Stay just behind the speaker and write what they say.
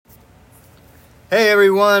Hey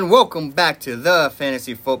everyone, welcome back to the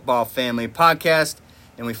Fantasy Football Family Podcast.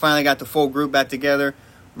 And we finally got the full group back together.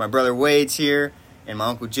 My brother Wade's here and my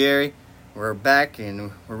Uncle Jerry. We're back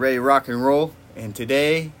and we're ready to rock and roll. And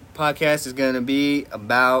today, podcast is going to be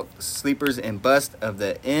about sleepers and bust of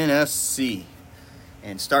the NFC.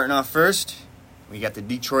 And starting off first, we got the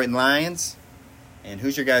Detroit Lions. And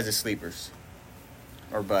who's your guys' sleepers?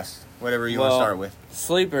 Or bust? Whatever you want to start with.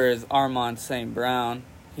 Sleeper is Armand St. Brown.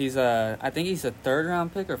 I think he's a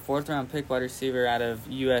third-round pick or fourth-round pick wide receiver out of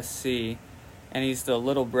USC. And he's the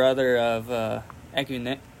little brother of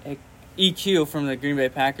EQ from the Green Bay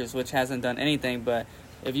Packers, which hasn't done anything. But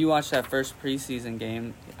if you watch that first preseason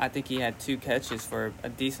game, I think he had 2 catches for a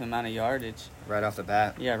decent amount of yardage. Right off the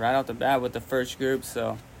bat. Yeah, right off the bat with the first group.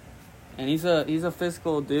 And he's a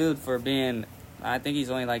physical dude for being, I think he's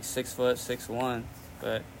only like 6 foot, 6'1",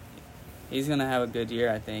 but he's going to have a good year,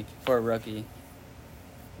 I think, for a rookie.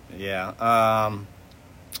 Yeah. I'm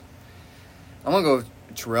going to go with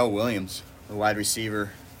Terrell Williams, the wide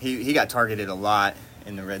receiver. He got targeted a lot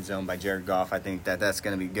in the red zone by Jared Goff. I think that's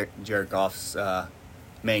going to be Jared Goff's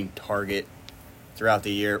main target throughout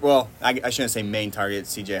the year. Well, I shouldn't say main target.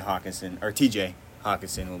 TJ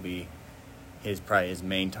Hawkinson will be probably his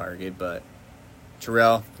main target. But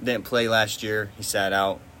Terrell didn't play last year. He sat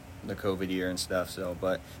out the COVID year and stuff.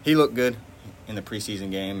 But he looked good in the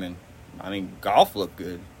preseason game. And, Goff looked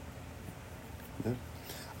good.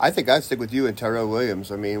 I think I'd stick with you and Tyrell Williams.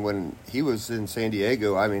 When he was in San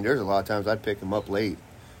Diego, there's a lot of times I'd pick him up late.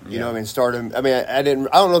 Start him. I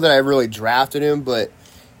don't know that I really drafted him, but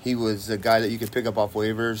he was a guy that you could pick up off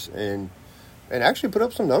waivers and actually put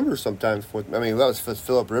up some numbers sometimes. That was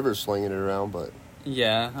Phillip Rivers slinging it around, but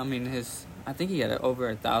yeah, I think he had over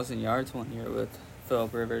 1,000 yards one year with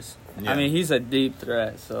Phillip Rivers. Yeah. He's a deep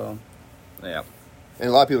threat. So yeah, and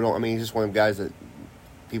a lot of people don't. He's just one of the guys that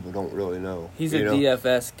people don't really know. He's a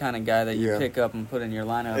DFS kind of guy that you pick up and put in your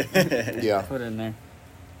lineup. Yeah. Put in there.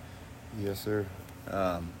 Yes, sir.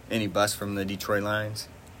 Any bust from the Detroit Lions?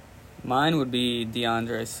 Mine would be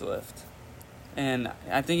DeAndre Swift. And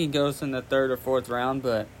I think he goes in the 3rd or 4th round,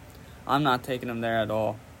 but I'm not taking him there at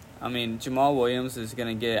all. Jamal Williams is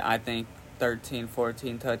going to get, I think, 13,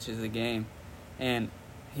 14 touches a game. And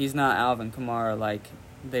he's not Alvin Kamara like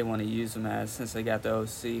they want to use him as since they got the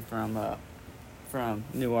OC from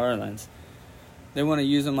New Orleans. They want to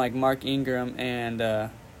use him like Mark Ingram and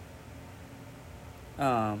their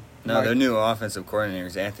new offensive coordinator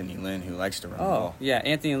is Anthony Lynn, who likes to run the ball. Yeah,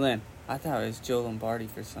 Anthony Lynn. I thought it was Joe Lombardi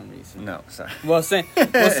for some reason. No, sorry. Same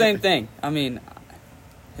thing.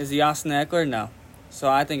 Is he Austin Eckler? No. So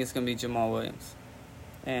I think it's going to be Jamal Williams.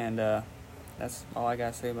 And that's all I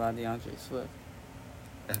got to say about DeAndre Swift.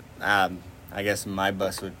 I guess my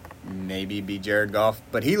bust would maybe be Jared Goff,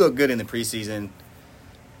 but he looked good in the preseason.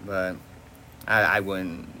 But I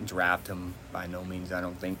wouldn't draft him by no means, I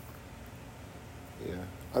don't think. Yeah.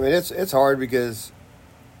 It's hard because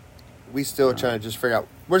we're still trying to figure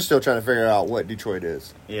out what Detroit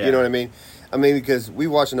is. Yeah. You know what I mean? Because we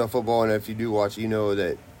watch enough football, and if you do watch, you know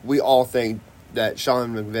that we all think that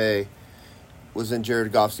Sean McVay was in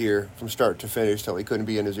Jared Goff's ear from start to finish till he couldn't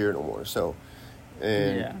be in his ear no more. So,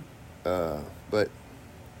 but it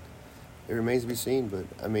remains to be seen. But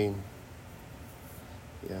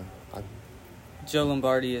Joe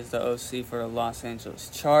Lombardi is the OC for the Los Angeles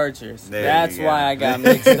Chargers. There That's why I got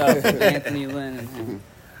mixed up with Anthony Lynn and him.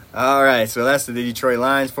 All right, so that's the Detroit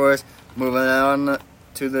Lions for us. Moving on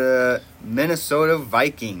to the Minnesota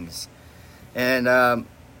Vikings. And I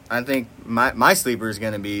think my sleeper is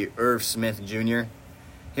going to be Irv Smith Jr.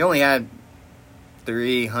 He only had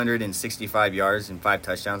 365 yards and 5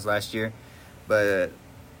 touchdowns last year. But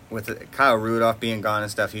with Kyle Rudolph being gone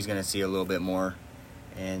and stuff, he's going to see a little bit more.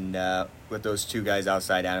 And with those 2 guys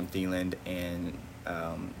outside, Adam Thielen and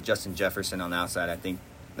Justin Jefferson on the outside, I think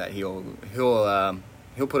that he'll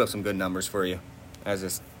put up some good numbers for you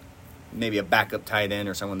as maybe a backup tight end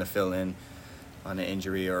or someone to fill in on an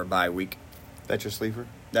injury or a bye week. That's your sleeper?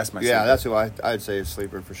 That's my sleeper. Yeah, that's who I'd say is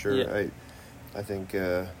sleeper for sure. Yeah. I think,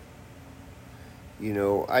 I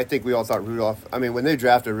think we all thought Rudolph. When they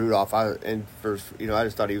drafted Rudolph, I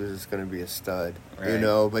just thought he was just going to be a stud,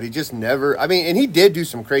 right. But he just never. And he did do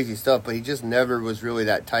some crazy stuff, but he just never was really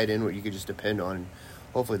that tight end where you could just depend on.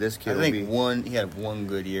 Hopefully, this kid. He had one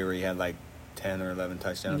good year where he had like 10 or 11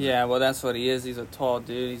 touchdowns. Yeah, well, that's what he is. He's a tall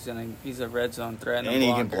dude. He's a red zone threat. And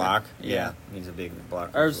he can block. Yeah, he's a big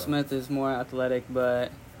blocker. Irv Smith is more athletic,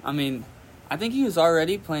 but I think he was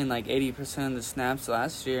already playing like 80% of the snaps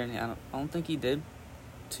last year, and I don't think he did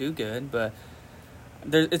too good. But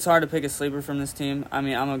it's hard to pick a sleeper from this team. I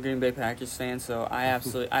mean, I'm a Green Bay Packers fan, so I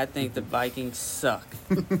think the Vikings suck.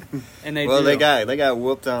 And they do. They got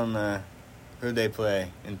whooped on who'd they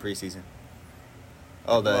play in preseason?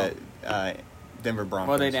 Oh, Denver Broncos.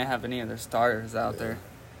 Well, they didn't have any of their starters out there.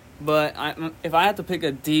 But if I have to pick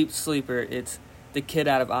a deep sleeper, it's the kid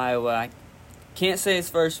out of Iowa. I can't say his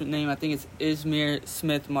first name. I think it's Izmir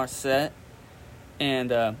Smith-Marset.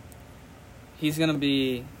 And he's going to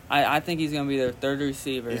be – I think he's going to be their third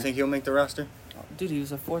receiver. You think he'll make the roster? Dude, he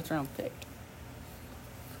was a fourth-round pick.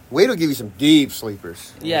 Wade will give you some deep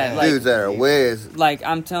sleepers. Yeah. Dudes that are ways. Like,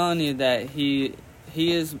 I'm telling you that he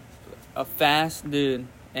is a fast dude,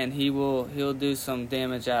 and he'll do some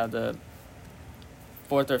damage out of the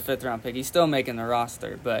fourth or fifth round pick. He's still making the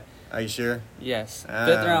roster, but are you sure? Yes,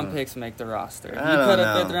 fifth round picks make the roster. If you put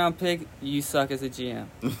a fifth round pick, you suck as a GM.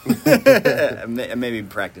 Maybe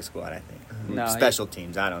practice squad. I think. No, special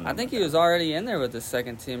teams. I don't know. I think he was already in there with the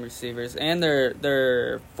second team receivers and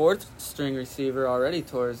their fourth string receiver already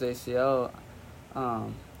tore his ACL.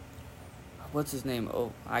 What's his name?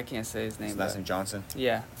 Oh, I can't say his name. His last name Johnson.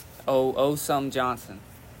 Yeah. Some Johnson.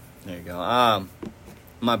 There you go.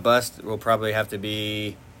 My bust will probably have to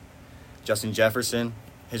be Justin Jefferson.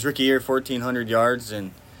 His rookie year, 1,400 yards,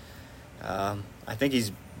 and I think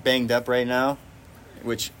he's banged up right now,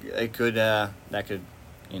 which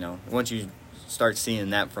once you start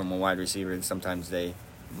seeing that from a wide receiver, sometimes they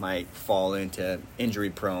might fall into injury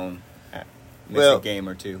prone, miss a game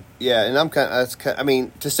or two. Yeah, and I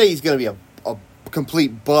mean, to say he's going to be a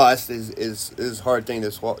complete bust is a hard thing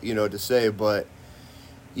to say, but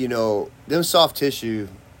them soft tissue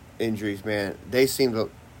injuries, man, they seem to.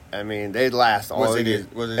 I mean, they last all year.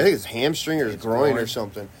 I think it's hamstring or it's groin or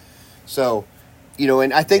something. So,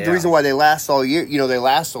 and I think the reason why they last all year, they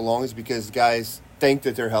last so long is because guys think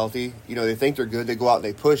that they're healthy. They think they're good. They go out and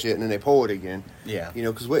they push it, and then they pull it again. Yeah.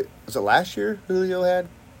 Because was it last year Julio had?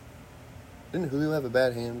 Didn't Julio have a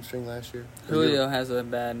bad hamstring last year? Julio has a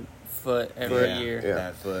bad foot every year. Yeah.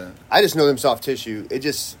 Bad foot. I just know them soft tissue. It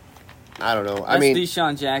just, I don't know. That's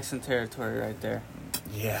Deshaun Jackson territory right there.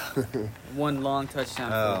 Yeah. One long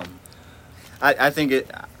touchdown. I think he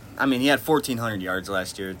had 1,400 yards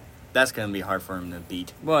last year. That's going to be hard for him to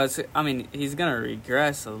beat. Well, he's going to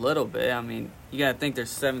regress a little bit. I mean, you got to think there's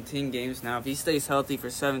 17 games now. If he stays healthy for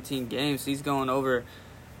 17 games, he's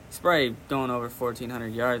probably going over 1,400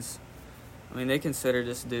 yards. I mean, they consider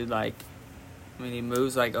this dude he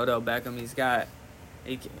moves like Odell Beckham.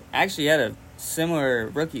 He actually had a similar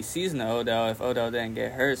rookie season to Odell if Odell didn't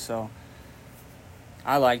get hurt, so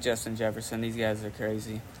I like Justin Jefferson. These guys are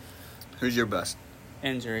crazy. Who's your bust?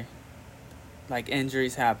 Injury.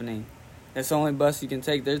 Injuries happening. That's the only bust you can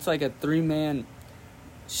take. There's a 3-man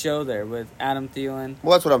show there with Adam Thielen.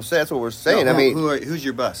 Well, that's what I'm saying. That's what we're saying. Who's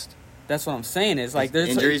your bust? That's what I'm saying. There's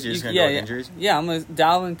injuries. You're just gonna go with injuries. Yeah,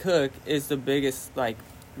 Dalvin Cook is the biggest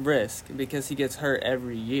risk because he gets hurt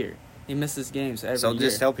every year. He misses games every year. So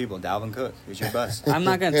just tell people Dalvin Cook is your bust. I'm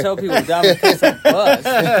not gonna tell people Dalvin Cook's a bust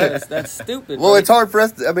because that's stupid. Well, it's hard for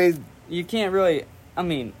us. You can't really.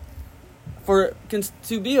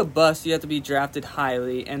 To be a bust, you have to be drafted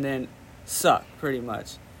highly and then suck pretty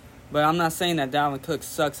much. But I'm not saying that Dalvin Cook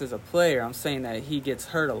sucks as a player. I'm saying that he gets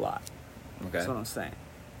hurt a lot. Okay. That's what I'm saying.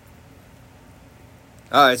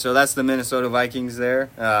 All right, so that's the Minnesota Vikings there.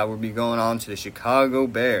 We'll be going on to the Chicago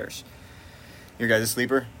Bears. Your guys'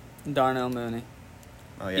 sleeper? Darnell Mooney.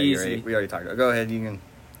 Oh, yeah, Easy. we already talked about it. Go ahead. You can.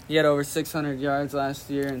 He had over 600 yards last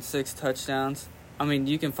year and 6 touchdowns.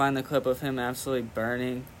 You can find the clip of him absolutely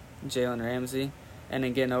burning Jalen Ramsey and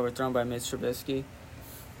then getting overthrown by Mitch Trubisky.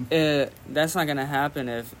 That's not going to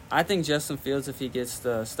happen I think Justin Fields, if he gets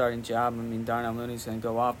the starting job, Darnell Mooney's going to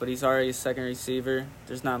go off, but he's already a second receiver.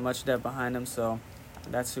 There's not much depth behind him, so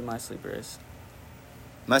that's who my sleeper is.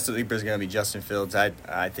 My sleeper is going to be Justin Fields.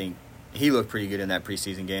 I think he looked pretty good in that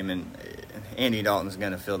preseason game, and Andy Dalton's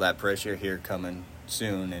going to feel that pressure here coming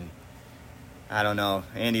soon, and I don't know.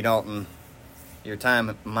 Andy Dalton, your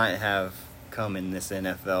time might have come in this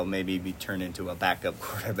NFL, maybe be turned into a backup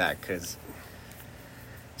quarterback because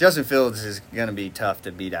Justin Fields is going to be tough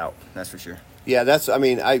to beat out. That's for sure. Yeah,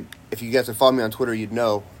 if you guys have followed me on Twitter, you'd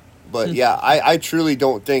know. But, yeah, I truly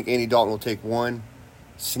don't think Andy Dalton will take one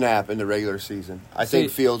snap in the regular season. I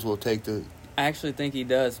think Fields will take the... I actually think he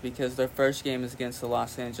does because their first game is against the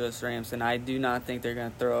Los Angeles Rams, and I do not think they're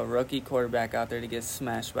going to throw a rookie quarterback out there to get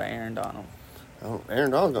smashed by Aaron Donald. Oh,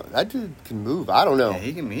 Aaron Donald, that dude can move. I don't know. Yeah,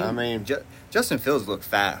 he can move. Justin Fields look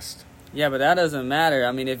fast. Yeah, but that doesn't matter.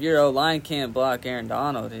 If your O-line can't block Aaron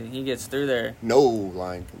Donald and he gets through there. No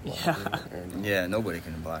line can block Aaron Donald. Yeah, nobody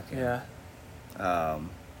can block him. Yeah.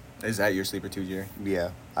 Is that your sleeper too, Jerry? Yeah.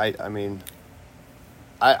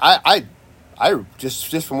 I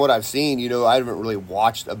just from what I've seen, I haven't really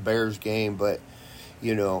watched a Bears game, but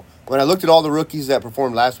when I looked at all the rookies that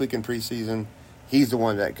performed last week in preseason, he's the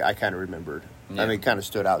one that I kind of remembered. Yeah. I mean, kind of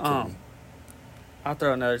stood out to me. I'll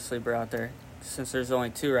throw another sleeper out there since there's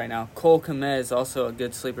only 2 right now. Cole Kmet is also a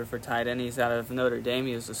good sleeper for tight end. He's out of Notre Dame.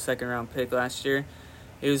 He was a second-round pick last year.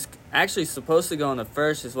 He was actually supposed to go in the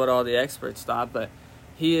first, is what all the experts thought, but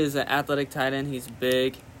he is an athletic tight end. He's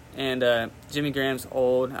big, and Jimmy Graham's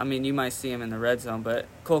old. I mean, you might see him in the red zone, but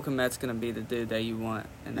Cole Kmet's going to be the dude that you want.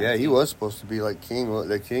 Yeah, he was supposed to be like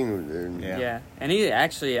the king. Yeah, and he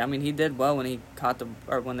actually, I mean, he did well when he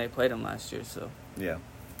when they played him last year. So yeah.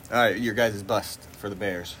 All right, your guys' bust for the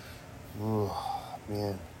Bears. Oh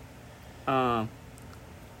man. I'm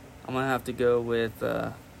gonna have to go with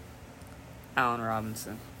Allen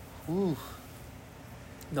Robinson. Ooh.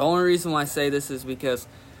 The only reason why I say this is because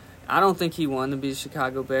I don't think he wanted to be a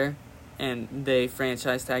Chicago Bear, and they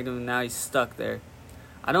franchise tagged him, and now he's stuck there.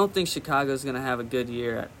 I don't think Chicago's going to have a good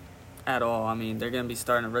year at all. I mean, they're going to be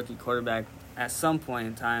starting a rookie quarterback at some point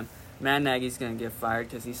in time. Matt Nagy's going to get fired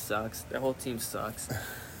because he sucks. Their whole team sucks.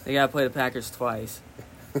 They got to play the Packers twice.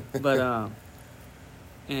 But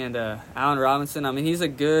Allen Robinson, I mean, he's a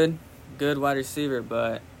good wide receiver,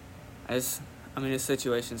 but his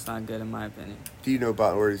situation's not good in my opinion. Do you know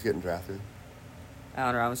about where he's getting drafted?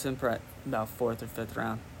 Allen Robinson, about 4th or 5th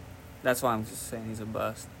round. That's why I'm just saying he's a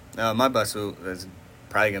bust. My bust is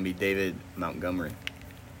probably going to be David Montgomery.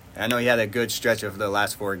 I know he had a good stretch of the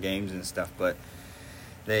last 4 games and stuff, but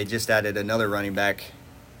they just added another running back,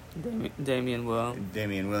 Damian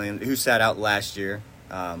Williams, who sat out last year.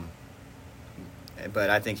 But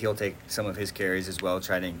I think he'll take some of his carries as well,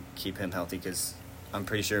 try to keep him healthy, because I'm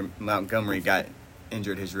pretty sure Montgomery got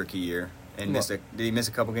injured his rookie year and did he miss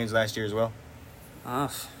a couple games last year as well? I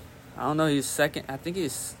don't know. He was second. I think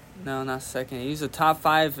no, not second. He was a top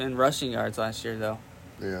 5 in rushing yards last year, though.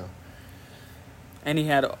 Yeah. And he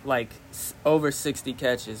had like over 60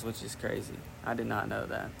 catches, which is crazy. I did not know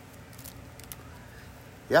that.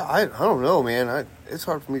 Yeah, I don't know, man. It's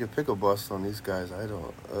hard for me to pick a bust on these guys. I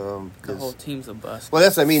don't. The whole team's a bust. Well,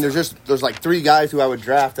 there's like 3 guys who I would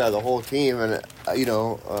draft out of the whole team, and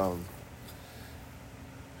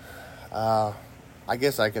I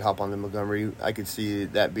guess I could hop on the Montgomery. I could see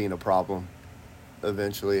that being a problem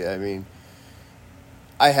eventually. I mean,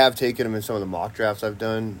 I have taken him in some of the mock drafts I've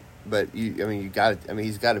done, but he's got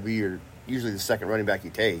to be usually the second running back you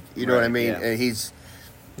take. You know what I mean? Yeah. And he's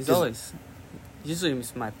always. Usually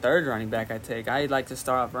it's my 3rd running back I take. I like to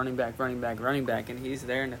start off running back, and he's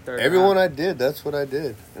there in the 3rd Everyone round. I did, that's what I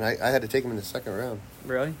did. And I had to take him in the 2nd round.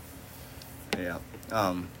 Really? Yeah.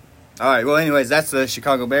 All right, well, anyways, that's the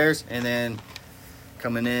Chicago Bears. And then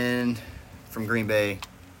coming in from Green Bay,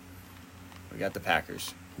 we got the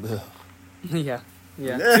Packers. Yeah. 2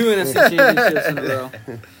 NFC championships in a row.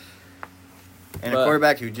 And a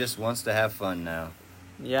quarterback who just wants to have fun now.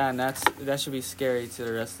 Yeah, and that should be scary to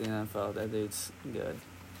the rest of the NFL. That dude's good.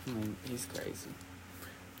 I mean, he's crazy.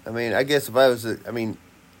 I mean, I guess if I was man,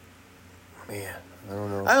 I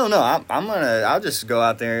don't know. I'll just go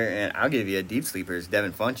out there and I'll give you a deep sleeper. It's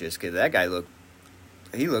Devin Funchess, because that guy looked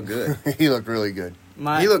good. He looked really good.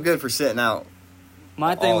 He looked good for sitting out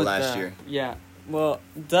all last year. Yeah. Well,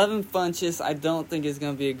 Devin Funchess, I don't think is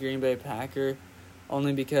going to be a Green Bay Packer,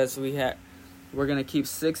 only because we're going to keep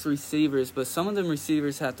 6 receivers, but some of them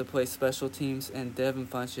receivers have to play special teams, and Devin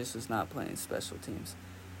Funchess is not playing special teams.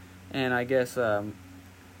 And I guess,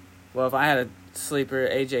 if I had a sleeper,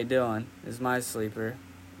 A.J. Dillon is my sleeper,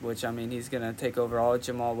 which, I mean, he's going to take over all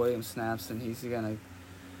Jamal Williams snaps, and he's going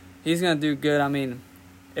to do good. I mean,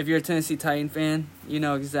 if you're a Tennessee Titan fan, you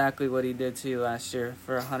know exactly what he did to you last year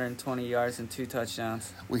for 120 yards and 2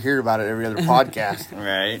 touchdowns. We hear about it every other podcast.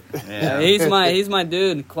 Right. Yeah, he's my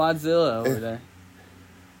dude, Quadzilla over there.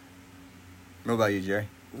 What about you, Jerry?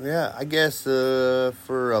 Yeah, I guess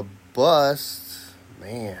for a bust,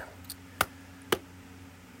 man.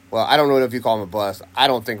 Well, I don't know if you call him a bust. I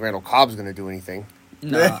don't think Randall Cobb's going to do anything.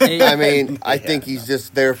 No, I think he's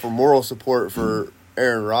just there for moral support for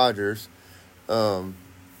Aaron Rodgers.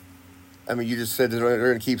 You just said that they're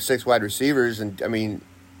going to keep 6 wide receivers, and,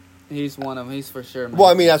 he's one of them. He's for sure.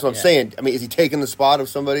 Well, that's what I'm saying. Is he taking the spot of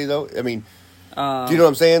somebody, though? Do you know what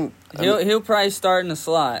I'm saying? He'll probably start in the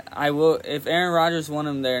slot. I will if Aaron Rodgers want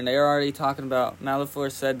him there, and they're already talking about. Malafleur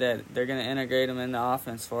said that they're going to integrate him in the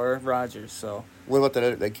offense for Rodgers. So what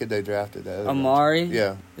about that kid they drafted? Amari.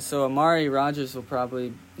 Yeah. So Amari Rodgers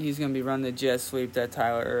he's going to be running the jet sweep that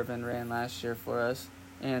Tyler Ervin ran last year for us,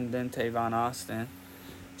 and then Tavon Austin.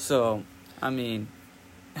 So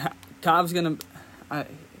Cobb's going to.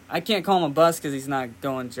 I can't call him a bust because he's not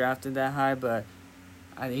going drafted that high, but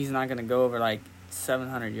he's not going to go over like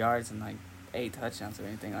 700 yards and like 8 touchdowns or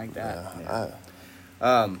anything like that.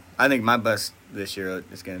 Yeah. I think my bust this year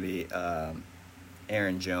is going to be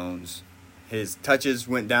Aaron Jones. His touches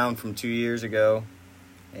went down from 2 years ago,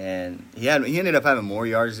 and he ended up having more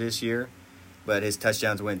yards this year, but his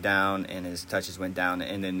touchdowns went down and his touches went down.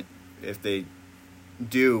 And then if they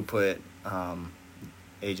do put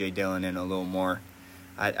A.J. Dillon in a little more,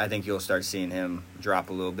 I think you'll start seeing him drop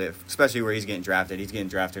a little bit, especially where he's getting drafted. He's getting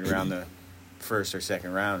drafted around the first or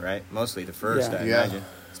second round, right? Mostly the first, I imagine,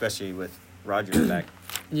 especially with Rodgers back.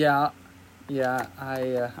 Yeah,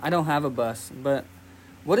 I don't have a bust, but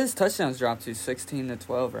what his touchdowns dropped to? 16 to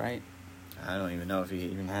 12, right? I don't even know if he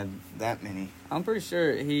even had that many. I'm pretty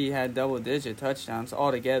sure he had double-digit touchdowns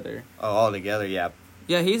altogether. Oh, altogether, yeah.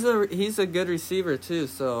 Yeah, he's a good receiver too.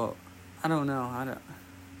 So I don't know.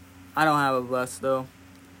 I don't have a bust though,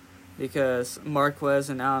 because Marquez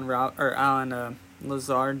and Alan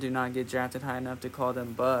Lazard do not get drafted high enough to call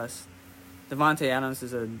them busts. Devontae Adams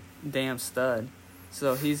is a damn stud,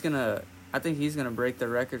 so I think he's gonna break the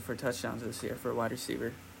record for touchdowns this year for a wide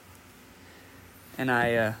receiver. And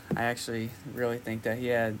I actually really think that he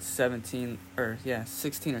had 16 or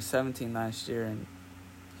 17 last year, and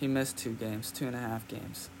he missed 2.5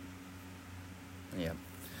 games. Yeah.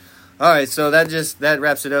 All right, so that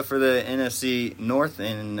wraps it up for the NFC North,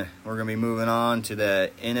 and we're gonna be moving on to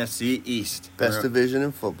the NFC East. Best division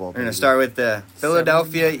in football. We're gonna start with the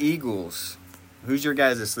Philadelphia Eagles. Who's your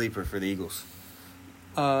guys' sleeper for the Eagles?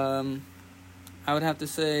 I would have to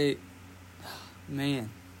say, man,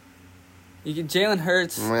 Jalen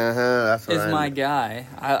Hurts is my guy.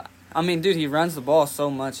 I mean, dude, he runs the ball so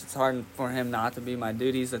much. It's hard for him not to be my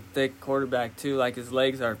dude. He's a thick quarterback too. Like his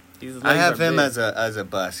legs are. I have him as a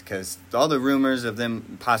bust because all the rumors of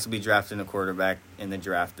them possibly drafting a quarterback in the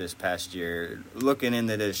draft this past year, looking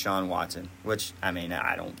into Deshaun Watson, which I mean,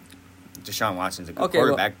 Deshaun Watson's a good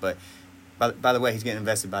quarterback, but by the way, he's getting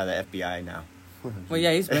invested by the FBI now. Well,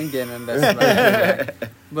 yeah, he's been getting invested by the FBI.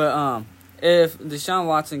 But if Deshaun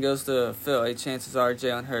Watson goes to Philly, chances are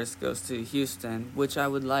Jalen Hurts goes to Houston, which I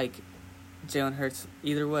would like Jalen Hurts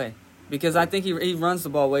either way. Because I think he runs the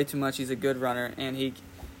ball way too much. He's a good runner, and he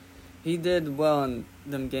did well in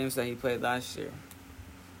them games that he played last year.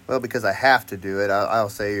 Well, because I have to do it, I'll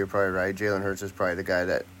say you're probably right. Jalen Hurts is probably the guy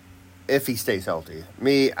that, if he stays healthy. To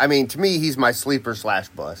me, he's my sleeper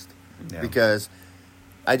 / bust. Yeah. Because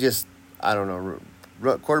I don't know.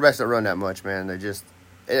 Quarterbacks that run that much, man,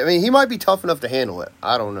 he might be tough enough to handle it.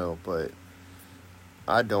 I don't know, but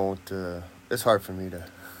I don't. It's hard for me to.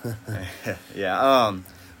 Yeah.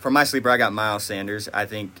 For my sleeper, I got Miles Sanders. I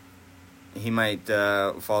think he might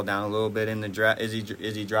fall down a little bit in the draft. Is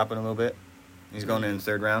he dropping a little bit? He's going in the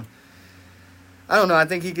third round. I don't know. I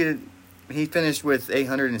think he could. He finished with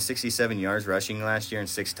 867 yards rushing last year and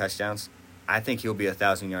 6 touchdowns. I think he'll be a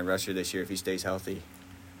 1,000-yard rusher this year if he stays healthy.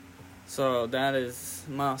 So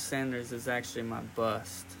Miles Sanders is actually my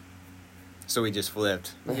bust. So we just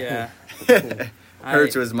flipped. Yeah.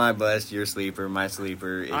 Hurts was my bust, your sleeper, my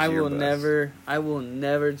sleeper is your bust. I will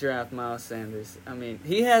never draft Miles Sanders. I mean,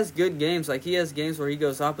 he has good games. Like, he has games where he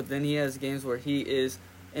goes off, but then he has games where he is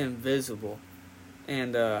invisible.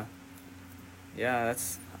 And, I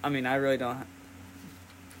really don't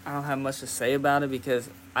have much to say about it because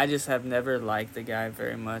I just have never liked the guy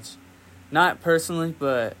very much. Not personally,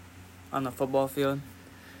 but on the football field.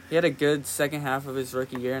 He had a good second half of his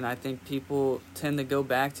rookie year, and I think people tend to go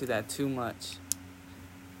back to that too much.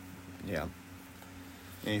 Yeah.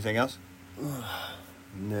 Anything else?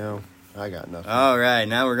 No, I got nothing. All right,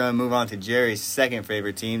 now we're going to move on to Jerry's second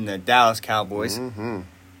favorite team, the Dallas Cowboys. Mm-hmm.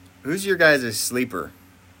 Who's your guys' sleeper?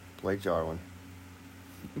 Blake Jarwin.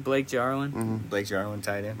 Blake Jarwin? Mm-hmm. Blake Jarwin,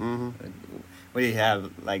 tight end? Mm-hmm. What do you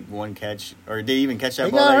have, like one catch? Or did he even catch that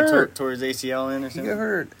ball that he tore his ACL in or something? He got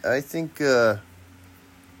hurt. I think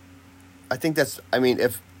that's,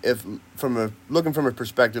 if looking from a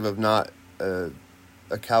perspective of not a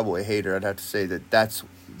Cowboy hater, I'd have to say that's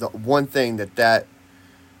the one thing that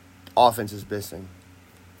offense is missing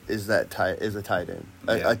is a tight end.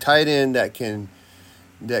 A tight end that can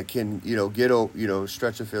get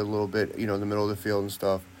stretch the field a little bit, in the middle of the field and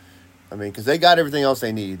stuff. I mean, because they got everything else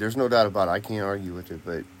they need. There's no doubt about it. I can't argue with it.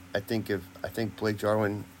 But I think Blake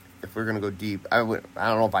Jarwin, if we're gonna go deep, I don't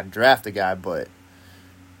know if I'd draft the guy, but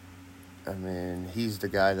I mean, he's the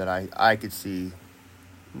guy that I could see.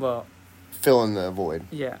 Well, filling the void.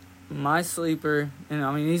 Yeah. My sleeper,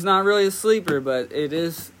 and he's not really a sleeper, but it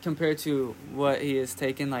is compared to what he has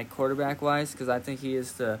taken, like, quarterback-wise, because I think he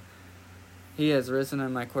has risen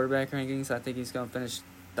in my quarterback rankings. I think he's going to finish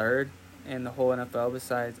third in the whole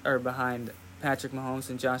NFL behind Patrick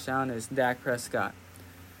Mahomes and Josh Allen is Dak Prescott.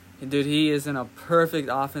 Dude, he is in a perfect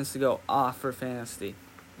offense to go off for fantasy.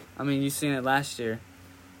 I mean, you've seen it last year.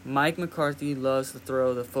 Mike McCarthy loves to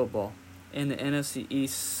throw the football, and the NFC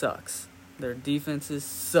East sucks. Their defenses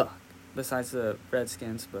suck, besides the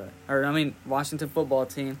Redskins, Washington football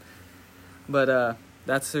team. But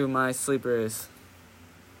that's who my sleeper is.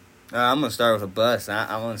 I'm going to start with a bust.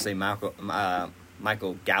 I want to say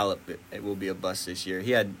Michael Gallup. It will be a bust this year.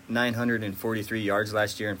 He had 943 yards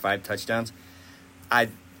last year and 5 touchdowns. I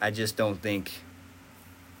just don't think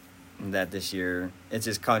that this year, it's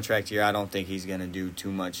his contract year. I don't think he's going to do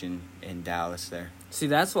too much in Dallas there. See,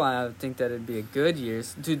 that's why I think that it'd be a good year.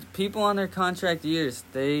 Dude, people on their contract years,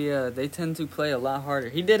 they tend to play a lot harder.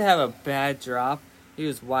 He did have a bad drop. He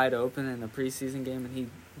was wide open in the preseason game, and he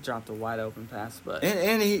dropped a wide open pass. But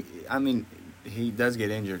and he does get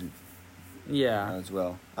injured. Yeah. As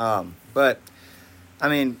well. But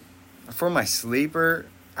for my sleeper,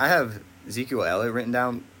 I have Ezekiel Elliott written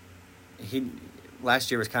down.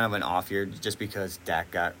 Last year was kind of an off year just because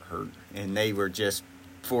Dak got hurt, and they were just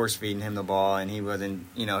force feeding him the ball, and he wasn't.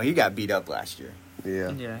 He got beat up last year.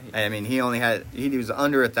 Yeah. Yeah. He was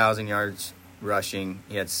under 1,000 yards rushing.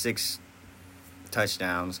 He had 6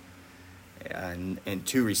 touchdowns and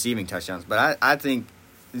 2 receiving touchdowns. But I think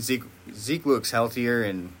Zeke looks healthier,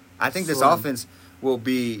 and I think this offense will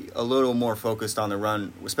be a little more focused on the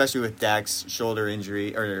run, especially with Dak's shoulder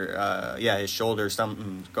injury, his shoulder,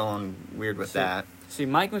 something going weird with that. See,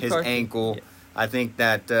 Mike McCarthy. His ankle. Yeah. I think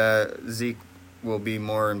that Zeke will be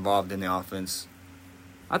more involved in the offense.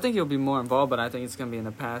 I think he'll be more involved, but I think it's going to be in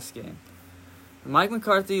the pass game. Mike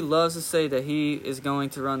McCarthy loves to say that he is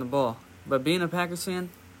going to run the ball, but being a Packers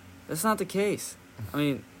fan, that's not the case.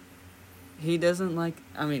 He doesn't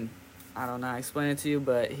I don't know how to explain it to you,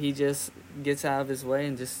 but he just gets out of his way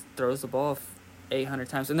and just throws the ball 800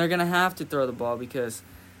 times. And they're going to have to throw the ball because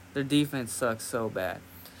their defense sucks so bad.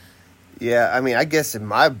 Yeah, I guess if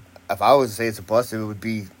I was to say it's a bust, it would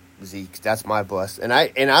be Zeke. That's my bust. And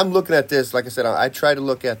I'm looking at this, like I said, I try to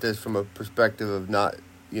look at this from a perspective of not,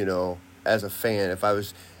 as a fan.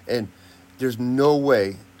 And there's no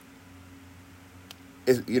way,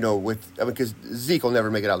 because Zeke will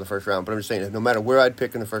never make it out of the first round. But I'm just saying, no matter where I'd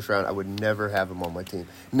pick in the first round, I would never have him on my team.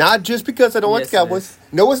 Not just because I don't like the Cowboys.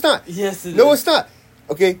 No, it's not. Yes, it is. No, it's not.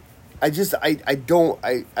 Okay, I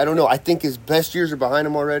don't know. I think his best years are behind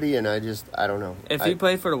him already, and I don't know. If he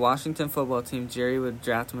played for the Washington football team, Jerry would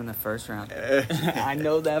draft him in the first round. I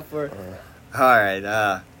know that for. All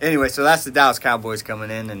right. Anyway, so that's the Dallas Cowboys coming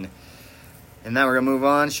in, and now we're gonna move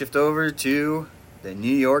on, shift over to the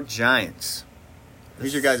New York Giants.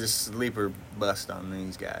 Who's your guys' sleeper bust on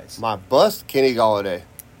these guys? My bust, Kenny Galladay.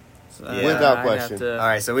 Without question. All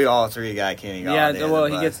right, so we all three got Kenny Galladay. Yeah, well,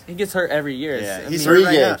 he gets hurt every year. Yeah, he's hurt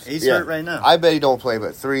right now. He's hurt right now. I bet he don't play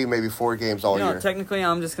but 3, maybe 4 games all year. Technically,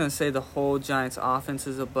 I'm just gonna say the whole Giants' offense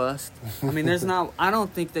is a bust. There's not. I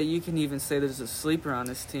don't think that you can even say there's a sleeper on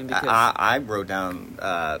this team because I wrote down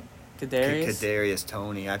Kadarius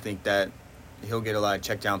Toney. I think that he'll get a lot of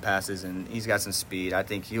check down passes, and he's got some speed. I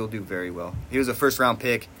think he'll do very well. He was a first round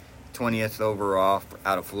pick, 20th overall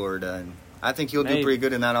out of Florida, and I think he'll do pretty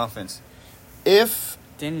good in that offense. If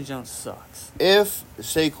Daniel Jones sucks. If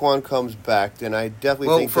Saquon comes back, then I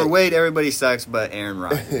definitely think for Wade, everybody sucks, but Aaron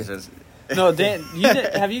Rodgers. No,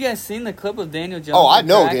 have you guys seen the clip of Daniel Jones? Oh, I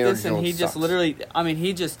know Daniel Jones and he just sucks. literally,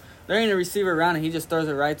 they're in a receiver round, and he just throws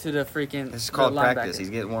it right to the freaking. It's called practice. He's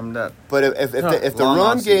getting warmed up. But if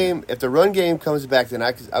the run game comes back, then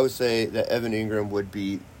I would say that Evan Ingram would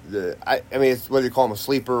be it's whether you call him a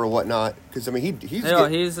sleeper or whatnot. Because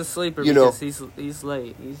he's a sleeper because he's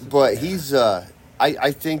late.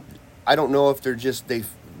 I think I don't know if they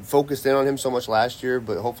focused in on him so much last year,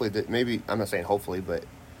 but hopefully I'm not saying hopefully, but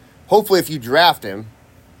hopefully if you draft him,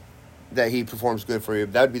 that he performs good for you.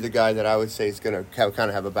 That would be the guy that I would say is going to kind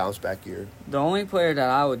of have a bounce back year. The only player that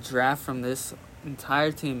I would draft from this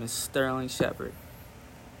entire team is Sterling Shepard.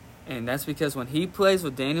 And that's because when he plays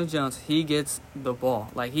with Daniel Jones, he gets the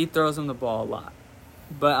ball. He throws him the ball a lot.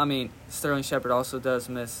 But, Sterling Shepard also does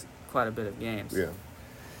miss quite a bit of games. Yeah.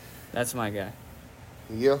 That's my guy.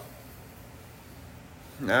 Yeah.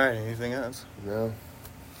 All right, anything else? No.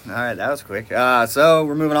 All right, that was quick. So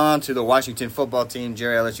we're moving on to the Washington football team.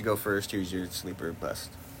 Jerry, I'll let you go first. Who's your sleeper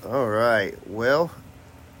bust? All right. Well,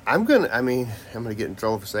 I'm gonna get in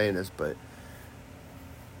trouble for saying this, but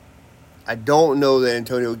I don't know that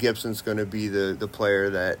Antonio Gibson's going to be the player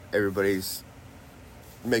that everybody's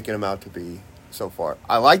making him out to be so far.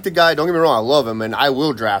 I like the guy. Don't get me wrong. I love him, and I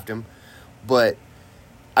will draft him. But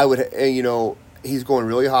I would, he's going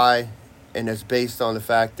really high. And it's based on the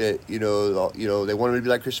fact that, they want him to be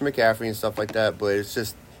like Christian McCaffrey and stuff like that. But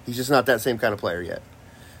he's just not that same kind of player yet.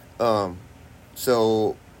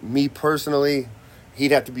 So me personally,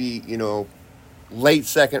 he'd have to be, late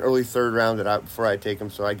second, early third round before I take him.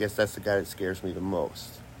 So I guess that's the guy that scares me the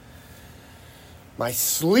most. My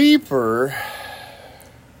sleeper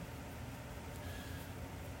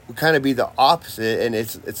would kind of be the opposite, and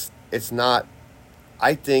it's not.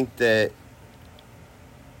 I think that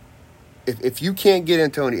if you can't get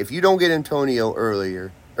Antonio, if you don't get Antonio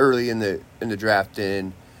early in the draft,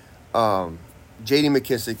 then J.D.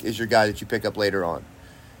 McKissick is your guy that you pick up later on,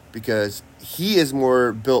 because he is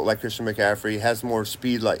more built like Christian McCaffrey, has more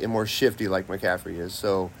speed and more shifty like McCaffrey is.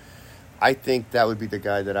 So I think that would be the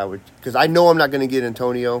guy that I would, because I know I'm not going to get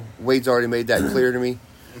Antonio. Wade's already made that clear to me.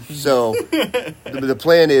 So the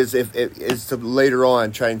plan is is to later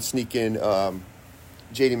on try and sneak in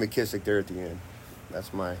J.D. McKissick there at the end.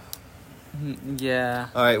 That's my. Yeah.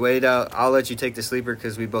 All right, Wade, I'll let you take the sleeper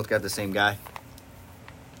because we both got the same guy.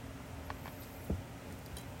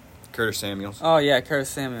 Curtis Samuels. Oh yeah, Curtis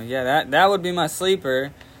Samuel. Yeah, that would be my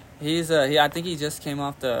sleeper. I think he just came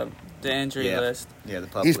off the injury list. Yeah, the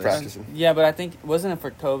pup He's list. practicing. Yeah, but I think wasn't it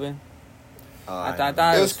for COVID? I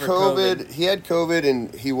thought It was for COVID. He had COVID,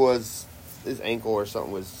 and his ankle or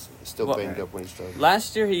something was still banged up when he started.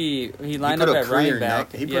 Last year he lined up at running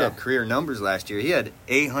back. He put up career numbers last year. He had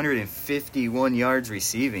 851 yards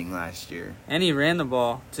receiving last year. And he ran the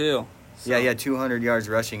ball too. So, Yeah, he had 200 yards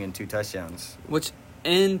rushing and 2 touchdowns. Which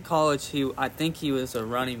in college I think he was a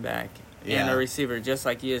running back and a receiver, just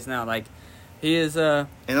like he is now. Like he is And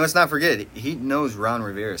let's not forget, he knows Ron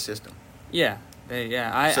Rivera's system. Yeah.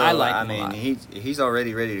 I like him a lot. He's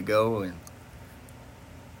already ready to go, and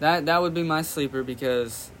that would be my sleeper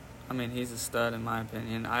because, I mean, he's a stud in my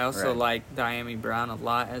opinion. I also like Diami Brown a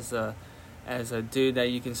lot as a dude that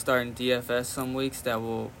you can start in DFS some weeks that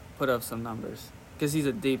will put up some numbers because he's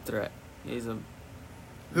a deep threat.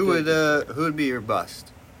 Who would be your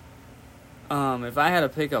bust? If I had to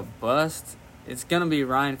pick a bust, it's gonna be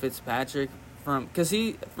Ryan Fitzpatrick. Because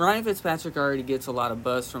Ryan Fitzpatrick already gets a lot of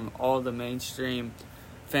buzz from all the mainstream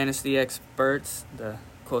fantasy experts, the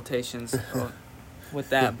quotations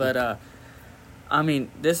with that. But, I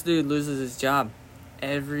mean, this dude loses his job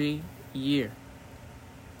every year.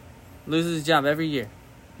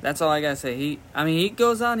 That's all I got to say. He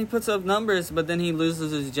goes out and he puts up numbers, but then he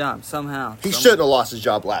loses his job somehow. He shouldn't have lost his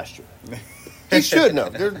job last year. He shouldn't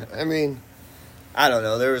have. I don't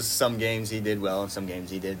know. There was some games he did well and some games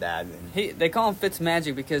he did bad. They call him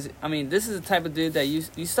Fitzmagic because, I mean, this is the type of dude that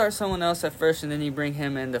you start someone else at first and then you bring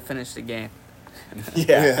him in to finish the game.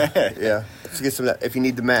 Yeah. Let's get some of that if you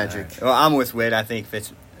need the magic. Right. Well, I'm with Wade. I think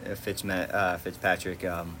Fitzpatrick.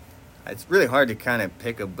 It's really hard to kind of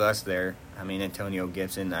pick a bust there. I mean, Antonio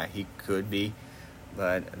Gibson, he could be,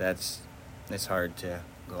 but it's hard to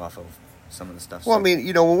go off of some of the stuff. Well, I mean,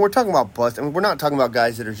 when we're talking about bust, I mean, we're not talking about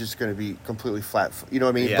guys that are just going to be completely flat. You know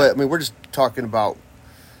what I mean? Yeah. But I mean, we're just talking about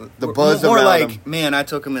the buzz more around like, him. Man, I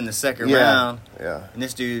took him in the second round. Yeah. And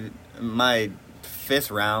this dude, my 5th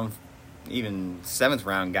round, even 7th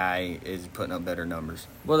round guy is putting up better numbers.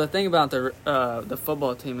 Well, the thing about the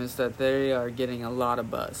football team is that they are getting a lot of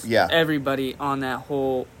buzz. Yeah. Everybody on that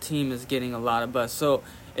whole team is getting a lot of buzz. So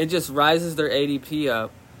it just rises their ADP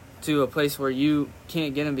up to a place where you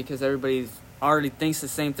can't get them because everybody already thinks the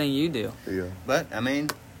same thing you do. Yeah. But, I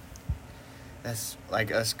mean, that's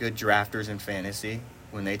like us good drafters in fantasy.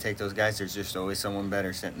 When they take those guys, there's just always someone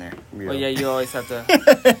better sitting there. Yeah. Well, yeah, you always have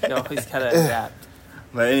to – you always got to adapt.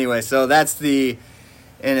 But anyway, so that's the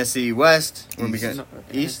NFC West.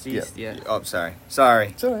 East? East? Yeah. Oh, sorry. It's all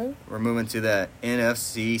right. We're moving to the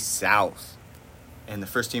NFC South. And the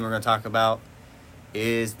first team we're going to talk about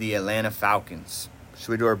is the Atlanta Falcons. Should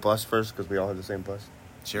we do our bust first because we all have the same bust?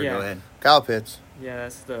 Sure, Yeah. Go ahead. Kyle Pitts. Yeah,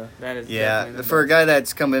 that is Yeah, definitely the for a best. guy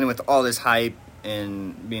that's come in with all this hype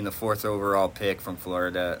and being the 4th overall pick from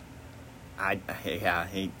Florida, I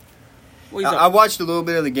watched a little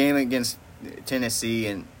bit of the game against Tennessee,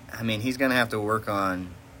 and I mean, he's going to have to work on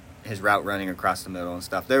his route running across the middle and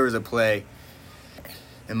stuff. There was a play,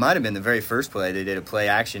 it might have been the very first play, they did a play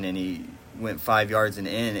action, and he went 5 yards and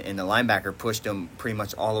in, and the linebacker pushed him pretty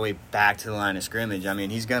much all the way back to the line of scrimmage. I mean,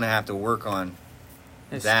 he's going to have to work on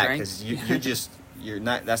His that strength. because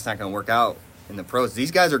that's not going to work out in the pros. These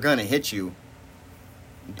guys are going to hit you.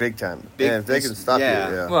 Big time. If they can stop you,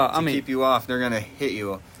 yeah. Well, To keep you off, they're going to hit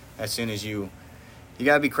you as soon as you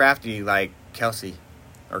got to be crafty like Kelsey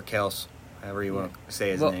or Kels, however you want to say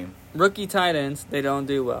his name. Rookie tight ends, they don't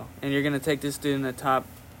do well. And you're going to take this dude in the top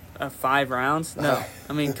 5 rounds? No.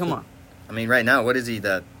 I mean, come on. I mean, right now, what is he,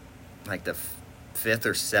 the 5th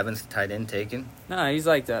or 7th tight end taken? No, he's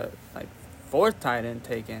like the 4th tight end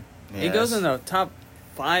taken. He goes in the top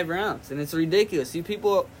 5 rounds, and it's ridiculous. See,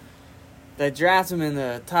 people that draft him in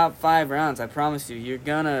the top 5 rounds, I promise you, you're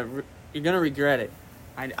gonna regret it.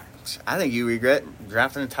 I think you regret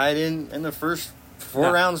drafting a tight end in the first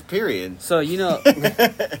 4 rounds, period. So,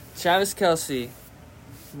 Travis Kelce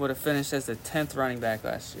would have finished as the 10th running back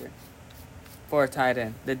last year for a tight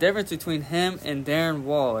end. The difference between him and Darren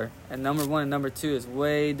Waller at number 1 and number 2 is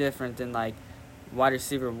way different than, like, wide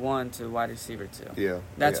receiver 1 to wide receiver 2. Yeah.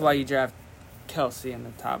 That's why you draft Kelce in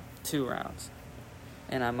the top 2 rounds.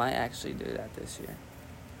 And I might actually do that this year.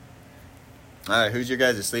 All right, who's your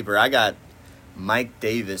guys' sleeper? I got Mike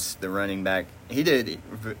Davis, the running back. He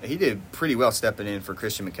did pretty well stepping in for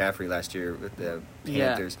Christian McCaffrey last year with the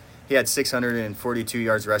Panthers. Yeah. He had 642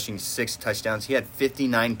 yards rushing, 6 touchdowns. He had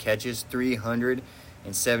 59 catches,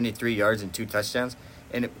 373 yards, and 2 touchdowns.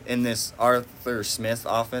 And in this Arthur Smith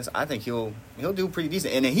offense, I think he'll do pretty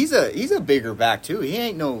decent. And he's a bigger back too. He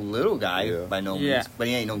ain't no little guy by no means, but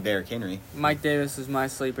he ain't no Derrick Henry. Mike Davis is my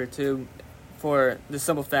sleeper too, for the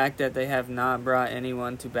simple fact that they have not brought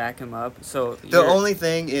anyone to back him up. So the only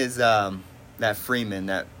thing is that Freeman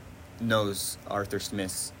that knows Arthur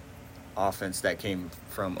Smith's offense that came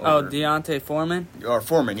from over. Deontay Foreman? Or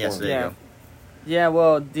Foreman, yes, there you go. Yeah,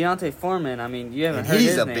 well, Deontay Foreman, I mean, you haven't heard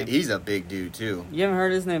his name. He's a big dude, too. You haven't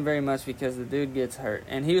heard his name very much because the dude gets hurt.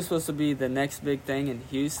 And he was supposed to be the next big thing in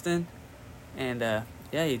Houston. And, I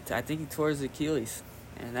think he tore his Achilles.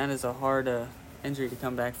 And that is a hard injury to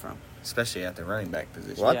come back from. Especially at the running back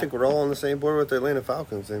position. Well, I think we're all on the same board with the Atlanta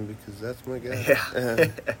Falcons then, because that's my guy.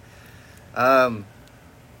 Yeah.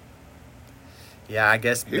 Yeah, I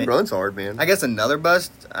guess... He runs hard, man. I guess another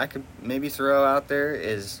bust I could maybe throw out there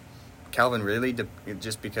is Calvin Ridley,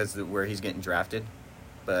 just because of where he's getting drafted.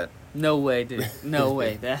 But no way, dude. No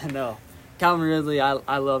way. No. Calvin Ridley,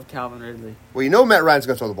 I love Calvin Ridley. Well, Matt Ryan's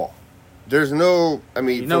going to throw the ball. There's no... I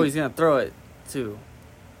mean... he's going to throw it, too.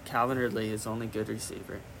 Calvin Ridley is only good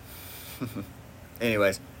receiver.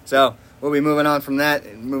 Anyways, so we'll be moving on from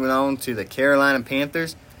that. Moving on to the Carolina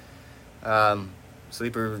Panthers.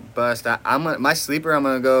 Sleeper bust. My sleeper, I'm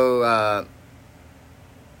going to go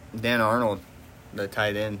Dan Arnold, the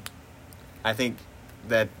tight end. I think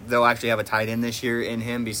that they'll actually have a tight end this year in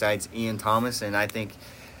him besides Ian Thomas, and I think,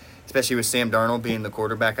 especially with Sam Darnold being the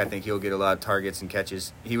quarterback, I think he'll get a lot of targets and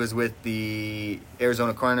catches. He was with the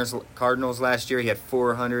Arizona Cardinals last year. He had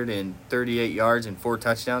 438 yards and 4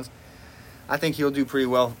 touchdowns. I think he'll do pretty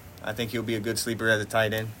well. I think he'll be a good sleeper as a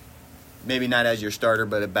tight end. Maybe not as your starter,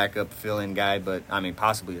 but a backup fill-in guy, but, I mean,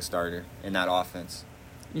 possibly a starter in that offense.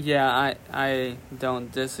 Yeah, I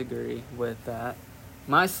don't disagree with that.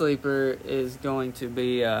 My sleeper is going to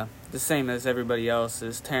be the same as everybody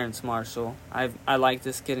else's, Terrence Marshall. I like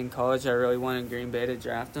this kid in college. I really wanted Green Bay to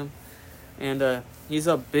draft him. And he's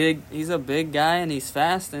a big guy, and he's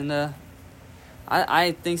fast. And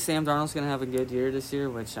I think Sam Darnold's going to have a good year this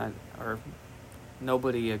year,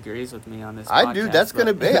 nobody agrees with me on this podcast. I do. That's going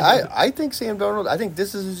to be. I think Sam Darnold, I think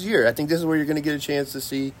this is his year. I think this is where you're going to get a chance to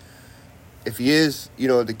see if he is,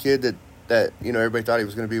 the kid that everybody thought he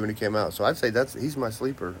was going to be when he came out. So I'd say he's my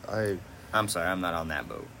sleeper. I'm sorry, I'm not on that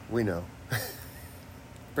boat. We know.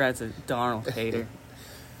 Brad's a Darnold hater.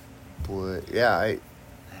 But, yeah, Is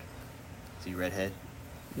he redhead?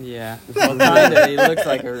 Yeah. Well, kind of. He looks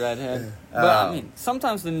like a redhead. But, I mean,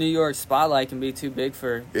 sometimes the New York spotlight can be too big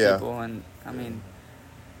for people. And, I mean,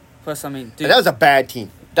 plus, dude. And that was a bad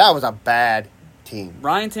team.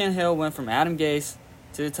 Ryan Tannehill went from Adam Gase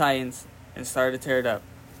to the Titans and started to tear it up.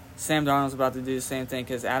 Sam Darnold's about to do the same thing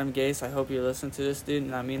because Adam Gase, I hope you're listening to this, dude,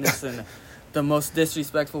 and I mean this in the most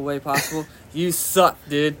disrespectful way possible. You suck,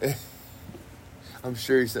 dude. I'm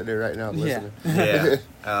sure he's sitting there right now listening. Yeah.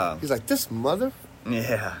 He's like, this mother...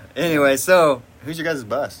 Yeah. Anyway, so who's your guys'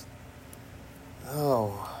 bust?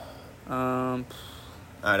 Oh. All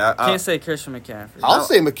right, can't say Christian McCaffrey. I'll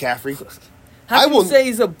say McCaffrey. How can you say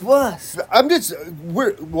he's a bust?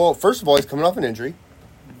 Well, first of all, he's coming off an injury.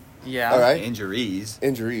 Yeah. All right. Injuries.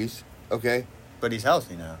 Okay. But he's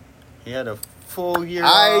healthy now. He had a full year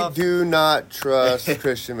I off. do not trust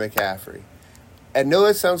Christian McCaffrey. I know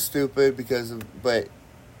it sounds stupid but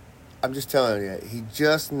I'm just telling you, he's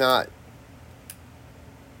just not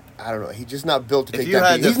built to take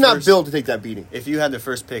that beating. He's not built to take that beating. If you had the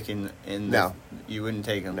first pick you wouldn't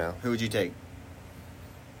take him. No. Who would you take?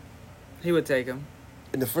 He would take him.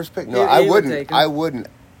 In the first pick? No, I wouldn't. I wouldn't.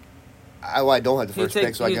 I don't have the first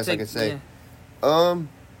pick, so I guess I could say. Yeah.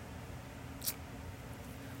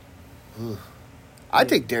 I'd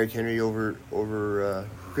take Derrick Henry over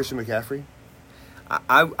Christian McCaffrey.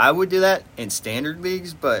 I would do that in standard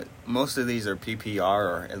leagues, but most of these are PPR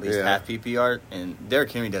or at least half PPR, and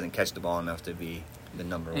Derrick Henry doesn't catch the ball enough to be the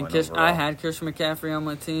number one And overall. I had Christian McCaffrey on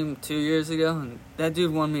my team 2 years ago, and that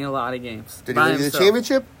dude won me a lot of games. Did he win you the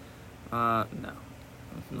championship? No.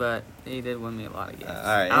 But he did win me a lot of games. All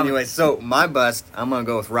right. Anyway, so my bust, I'm going to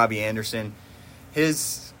go with Robbie Anderson.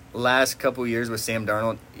 His last couple years with Sam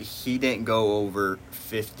Darnold, he didn't go over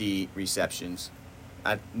 50 receptions.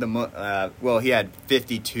 He had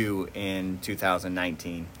 52 in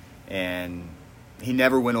 2019, and he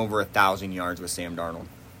never went over 1,000 yards with Sam Darnold.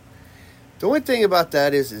 The only thing about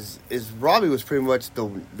that is Robbie was pretty much the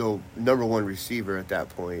number one receiver at that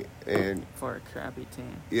point, and for a crappy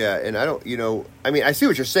team. Yeah, and I don't, I see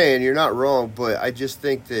what you're saying. You're not wrong, but I just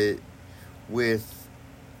think that with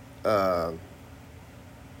DJ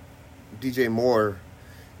Moore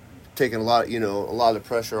taking a lot of the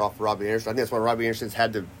pressure off Robbie Anderson, I think that's why Robbie Anderson's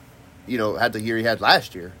had the year he had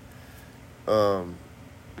last year.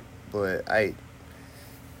 But I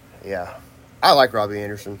like Robbie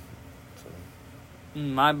Anderson.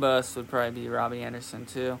 My bust would probably be Robbie Anderson,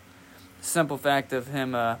 too. Simple fact of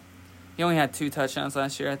him, he only had 2 touchdowns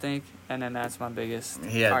last year, I think, and then that's my biggest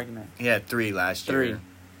argument. He had 3 last year. 3.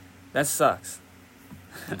 That sucks.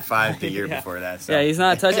 5 the year before that. So. Yeah, he's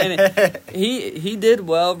not touching it. He did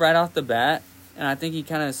well right off the bat, and I think he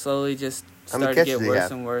kind of slowly just started to get worse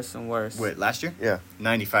and worse and worse. Wait, last year? Yeah.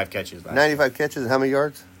 95 catches last 95 catches, and how many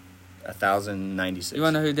yards? 1,096. You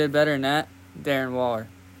want to know who did better than that? Darren Waller.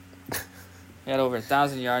 He had over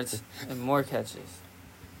 1,000 yards and more catches.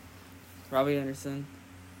 Robbie Anderson.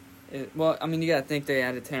 You got to think they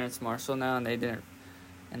added Terrence Marshall now, and they didn't.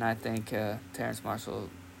 And I think Terrence Marshall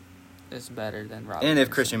is better than Robbie And if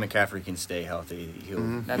Anderson. Christian McCaffrey can stay healthy,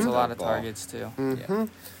 he'll That's a lot of ball. targets, too. Mm-hmm. Yeah.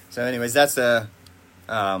 So, anyways, that's the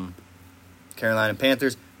Carolina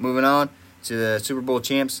Panthers. Moving on to the Super Bowl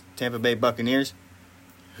champs, Tampa Bay Buccaneers.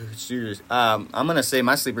 I'm going to say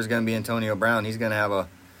my sleeper is going to be Antonio Brown. He's going to have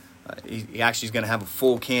he actually is going to have a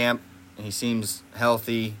full camp, and he seems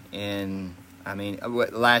healthy. And,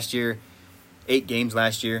 last year, 8 games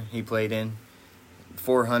last year he played in,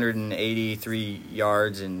 483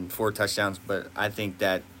 yards and 4 touchdowns. But I think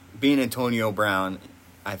that being Antonio Brown,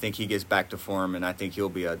 I think he gets back to form, and I think he'll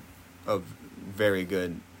be a very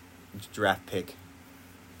good draft pick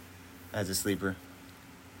as a sleeper.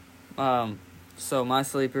 So my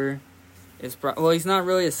sleeper is he's not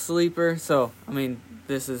really a sleeper. So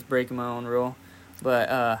this is breaking my own rule,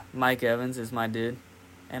 but Mike Evans is my dude,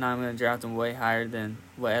 and I'm gonna draft him way higher than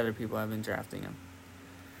what other people have been drafting him,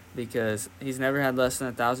 because he's never had less than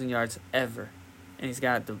 1,000 yards ever, and he's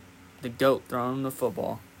got the GOAT throwing him the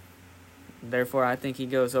football. Therefore, I think he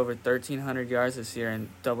goes over 1,300 yards this year and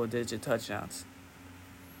double-digit touchdowns.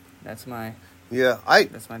 That's my dude.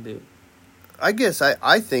 I guess I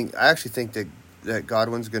actually think that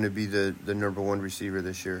Godwin's going to be the number one receiver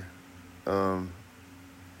this year.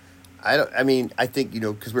 I think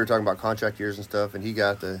because we were talking about contract years and stuff, and he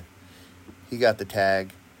got the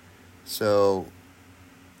tag, so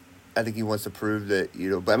I think he wants to prove that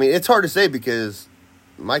But it's hard to say because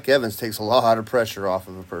Mike Evans takes a lot of pressure off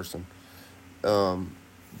of a person.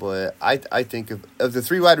 But I think of the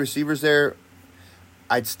 3 wide receivers there,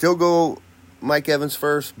 I'd still go Mike Evans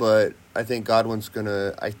first, but I think Godwin's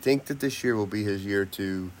I think that this year will be his year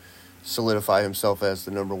to solidify himself as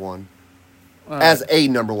the number one. As a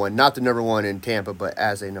number one, not the number one in Tampa, but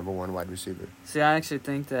as a number one wide receiver. See, I actually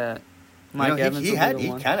think that Mike Evans he will be the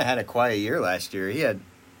one. He kind of had a quiet year last year. He had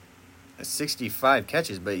 65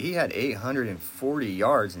 catches, but he had 840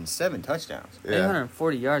 yards and 7 touchdowns. Yeah.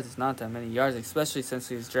 840 yards is not that many yards, especially since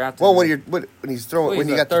he was drafted. Well, when he's throwing, when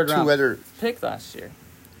you got the 2 other pick last year.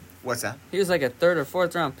 What's that? He was like a 3rd or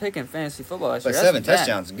 4th round pick in fantasy football last year. But 7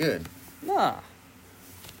 touchdowns is good. Nah.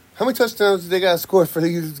 How many touchdowns did they got to score for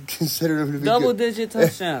you to consider him to be Double-digit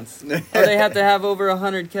touchdowns. Or they have to have over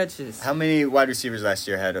 100 catches. How many wide receivers last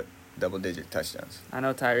year had double-digit touchdowns? I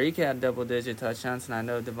know Tyreek had double-digit touchdowns, and I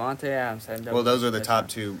know Devontae Adams had double-digit touchdowns. Well, those are the top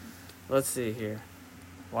 2. Let's see here.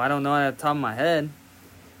 Well, I don't know at the top of my head.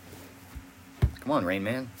 Come on, Rain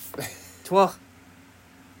Man. Well,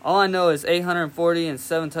 all I know is 840 and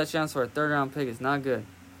 7 touchdowns for a 3rd-round pick is not good.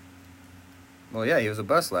 Well, yeah, he was a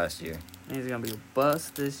bust last year. And he's going to be a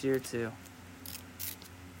bust this year, too.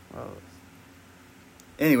 Whoa.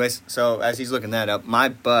 Anyways, so as he's looking that up, my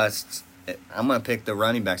busts, I'm going to pick the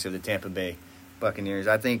running backs of the Tampa Bay Buccaneers.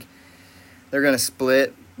 I think they're going to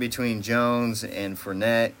split between Jones and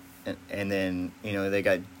Fournette, and then,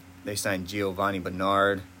 they signed Giovanni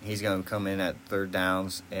Bernard. He's going to come in at 3rd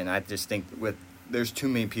downs, and I just think there's too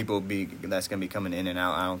many people that's going to be coming in and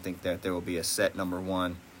out. I don't think that there will be a set number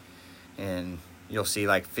one, and you'll see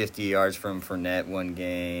like 50 yards from Fournette one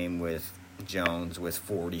game with Jones with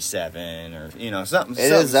 47 or something.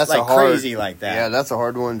 That's like a hard, crazy like that. Yeah, that's a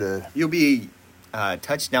hard one to. You'll be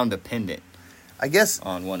touchdown dependent. I guess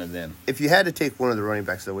on one of them. If you had to take one of the running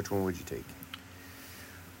backs, though, which one would you take?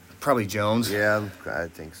 Probably Jones. Yeah, I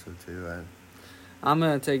think so too. I'm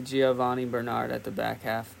going to take Giovanni Bernard at the back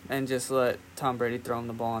half and just let Tom Brady throw him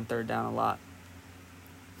the ball on third down a lot.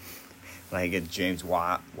 Like a James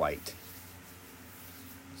White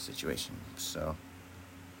situation. So,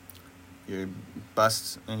 your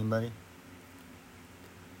busts, anybody?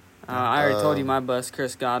 I already told you my bust,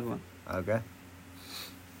 Chris Godwin. Okay.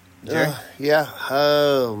 Yeah.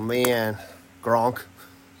 Oh, man. Gronk.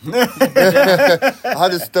 I'll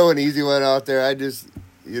just throw an easy one out there. I just,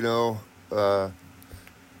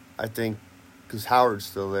 I think because Howard's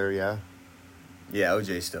still there, yeah. Yeah,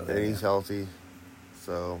 OJ's still there. And he's healthy,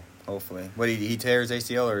 so. Hopefully. What, he tear his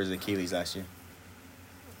ACL or his Achilles last year?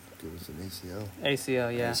 It was an ACL.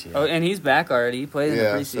 ACL, yeah. ACL. Oh, and he's back already. He played in the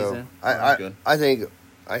preseason. So I think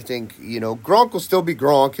Gronk will still be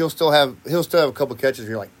Gronk. He'll still have a couple catches.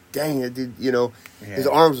 You're like, dang it, dude. His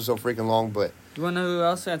arms are so freaking long. But you want to know who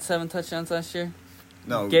else had 7 touchdowns last year?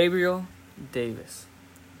 No, Gabriel Davis.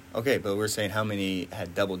 Okay, but we're saying how many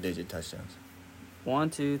had double-digit touchdowns?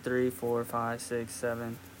 1, 2, 3, 4, 5, 6,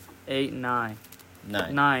 7, 8, 9.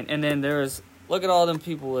 9. And then look at all them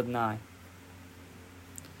people with 9.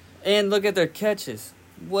 And look at their catches.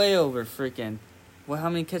 Way over freaking. How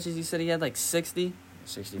many catches you said he had? Like 60?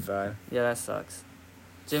 65. Yeah, that sucks.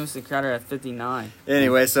 Jameson Crowder at 59.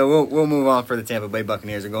 Anyway, so we'll move on for the Tampa Bay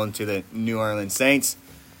Buccaneers. We're going to the New Orleans Saints.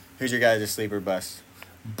 Who's your guys' sleeper bust?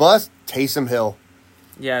 Bust Taysom Hill.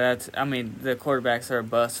 Yeah, the quarterbacks are a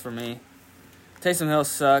bust for me. Taysom Hill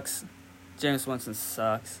sucks. Jameis Winston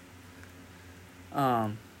sucks.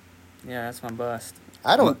 Yeah, that's my bust.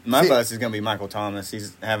 My bust is going to be Michael Thomas.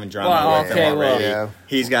 He's having drama with him already. Yeah.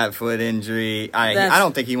 He's got foot injury. I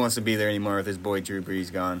don't think he wants to be there anymore with his boy Drew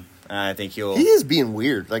Brees gone. I think he is being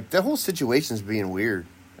weird. Like, the whole situation's being weird.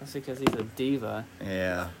 That's because he's a diva.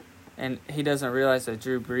 Yeah. And he doesn't realize that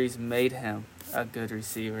Drew Brees made him a good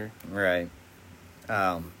receiver. Right.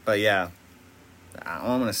 But, yeah,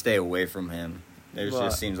 I'm going to stay away from him.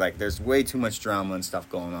 Just seems like there's way too much drama and stuff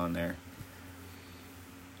going on there.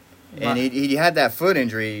 And he had that foot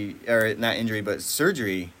injury, or not injury, but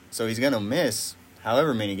surgery, so he's going to miss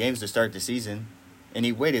however many games to start the season. And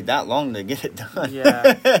he waited that long to get it done.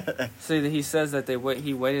 Yeah. See, he says that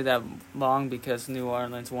he waited that long because New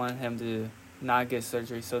Orleans wanted him to not get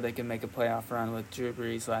surgery so they can make a playoff run with Drew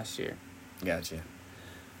Brees last year. Gotcha.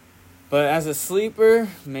 But as a sleeper,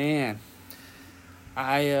 man,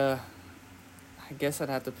 I guess I'd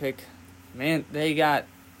have to pick. Man, they got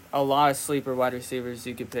a lot of sleeper wide receivers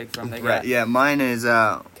you could pick from. Mine is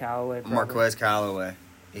Callaway. Marquez Callaway.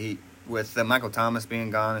 With Michael Thomas being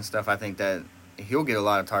gone and stuff, I think that he'll get a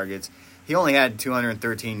lot of targets. He only had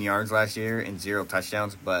 213 yards last year and 0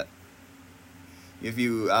 touchdowns, but if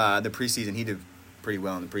you the preseason, he did pretty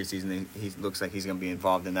well in the preseason. He looks like he's going to be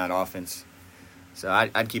involved in that offense. So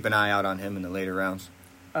I'd keep an eye out on him in the later rounds.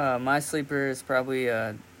 My sleeper is probably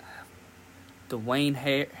Dwayne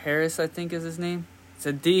Harris, I think is his name. It's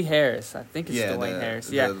a D. Harris. I think it's Dwayne Harris.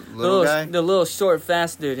 Yeah, the little guy? The little short,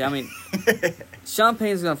 fast dude. I mean, Sean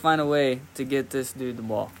Payne's going to find a way to get this dude the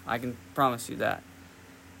ball. I can promise you that.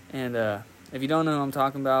 And if you don't know who I'm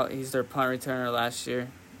talking about, he's their punt returner last year.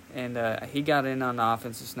 And he got in on the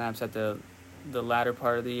offensive snaps at the latter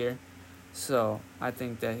part of the year. So I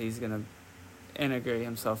think that he's going to integrate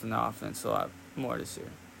himself in the offense a lot more this year.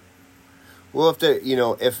 Well,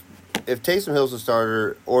 if Taysom Hill's a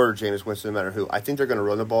starter or Jameis Winston, no matter who, I think they're going to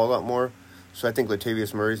run the ball a lot more. So I think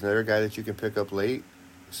Latavius Murray's another guy that you can pick up late,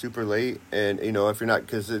 super late. And, if you're not,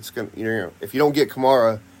 because it's going to, if you don't get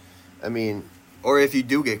Kamara, I mean. Or if you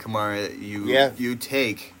do get Kamara, you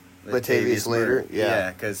take Latavius later.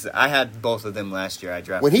 Yeah, because I had both of them last year. I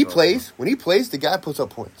drafted when he plays, the guy puts up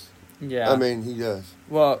points. Yeah. I mean, he does.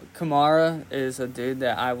 Well, Kamara is a dude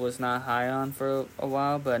that I was not high on for a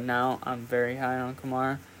while, but now I'm very high on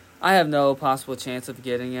Kamara. I have no possible chance of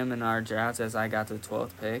getting him in our drafts as I got the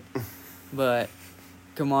 12th pick. But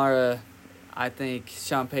Kamara, I think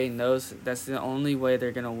Sean Payton knows that's the only way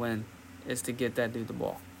they're going to win is to get that dude the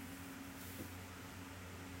ball.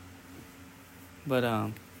 But,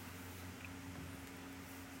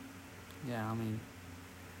 yeah, I mean.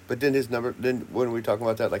 But then when we talking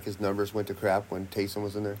about that, like his numbers went to crap when Taysom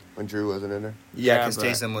was in there, when Drew wasn't in there? Yeah, because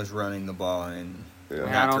Taysom was running the ball and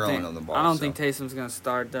not throwing on the ball. I don't think Taysom's going to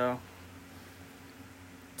start, though.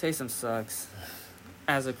 Taysom sucks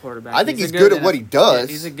as a quarterback. I think he's good at what he does.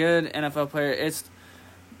 Yeah, he's a good NFL player.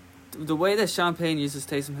 The way that Sean Payton uses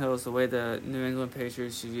Taysom Hill is the way the New England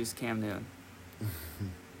Patriots should use Cam Newton.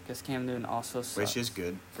 Because Cam Newton also sucks. Which is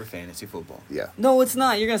good for fantasy football. Yeah. No, it's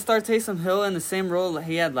not. You're going to start Taysom Hill in the same role that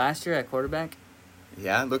he had last year at quarterback?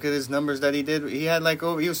 Yeah, look at his numbers that he did. He had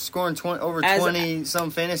he was scoring 20 some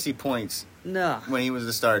fantasy points No. when he was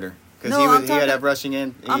the starter. Because No, he had that rushing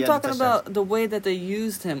in. I'm talking about the way that they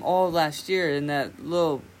used him all last year in that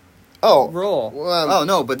little role. Well, Oh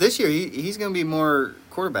no, but this year he's going to be more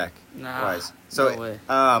quarterback wise. So no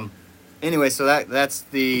way. Anyway, so that's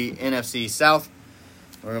the NFC South.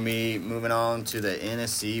 We're going to be moving on to the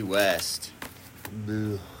NFC West.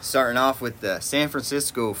 boo. Starting off with the San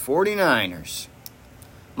Francisco 49ers.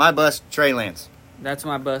 My bust, Trey Lance. That's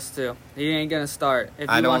my bust too. He ain't gonna start. If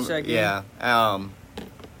you I don't. watch that game, Yeah.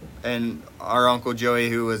 And our Uncle Joey,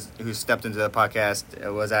 who stepped into the podcast,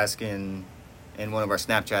 was asking in one of our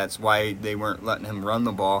Snapchats why they weren't letting him run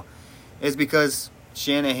the ball. Is because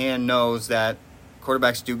Shanahan knows that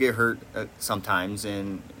quarterbacks do get hurt sometimes,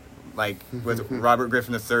 and like with Robert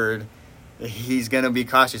Griffin III, he's gonna be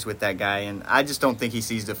cautious with that guy. And I just don't think he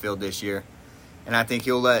sees the field this year, and I think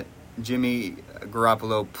he'll let Jimmy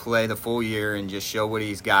Garoppolo play the full year and just show what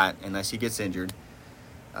he's got, unless he gets injured.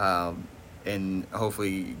 And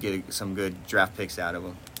hopefully get some good draft picks out of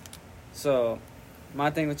him. So, my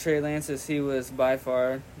thing with Trey Lance is he was by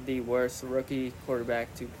far the worst rookie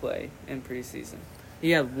quarterback to play in preseason. He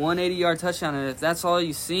had 180-yard touchdown, and if that's all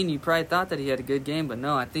you've seen, you probably thought that he had a good game. But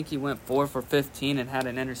no, I think he went 4 for 15 and had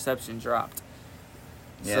an interception dropped.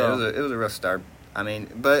 Yeah, So, it was a rough start. I mean,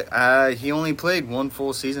 but he only played one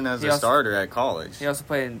full season as a starter at college. He also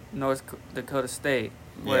played in North Dakota State,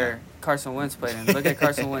 where Carson Wentz played in. Look at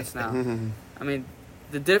Carson Wentz now. I mean,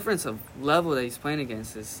 the difference of level that he's playing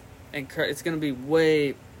against is it's going to be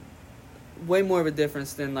way more of a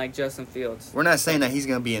difference than like Justin Fields. We're not saying that he's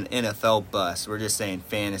going to be an NFL bust. We're just saying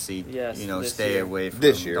fantasy. Yes, stay year. away from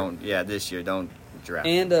This year. This year. Don't draft.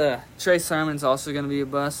 And Trey Sermon's also going to be a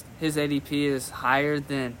bust. His ADP is higher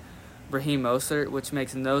than Raheem Mostert, which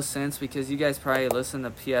makes no sense because you guys probably listen to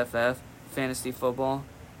PFF Fantasy Football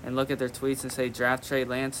and look at their tweets and say draft Trey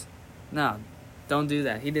Lance. No, don't do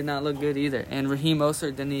that. He did not look good either. And Raheem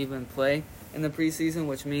Mostert didn't even play in the preseason,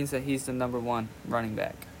 which means that he's the number 1 running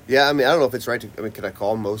back. Yeah, I mean, I don't know if it's right to. I mean, can I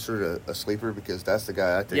call Mostert a sleeper because that's the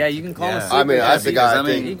guy I think. Yeah, you can call him a Yeah. sleeper. I mean, that's the guy I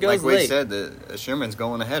think. He goes like Wade late. said, Sherman's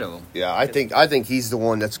going ahead of him. Yeah, I think he's the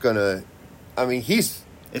one that's gonna. I mean, he's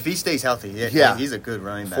If he stays healthy, Yeah. he's a good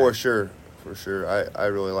running back. for sure. I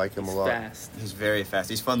really like him He's a lot. fast. He's very fast.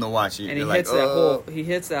 He's fun to watch. And he hits that hole. He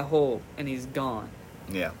hits that hole, and he's gone.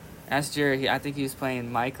 Yeah. Last year, I think he was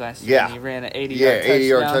playing Mike last year. Yeah. And he ran an 80-yard Yeah, touchdown.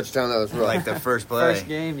 80-yard touchdown. That was Like the first play. First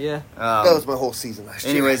game, yeah. that was my whole season last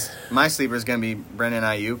year. Anyways, my sleeper is going to be Brendan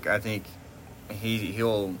Ayuk. I think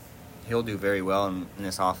he'll do very well in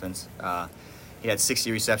this offense. He had 60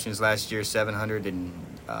 receptions last year,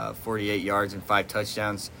 748 yards and 5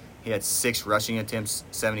 touchdowns. He had 6 rushing attempts,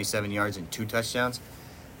 77 yards and 2 touchdowns.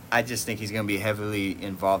 I just think he's going to be heavily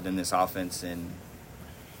involved in this offense. And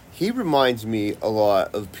He reminds me a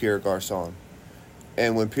lot of Pierre Garçon.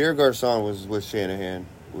 And when Pierre Garçon was with Shanahan,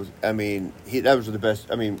 that was the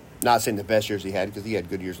best. I mean, not saying the best years he had because he had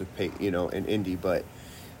good years with in Indy, but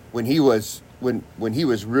when he was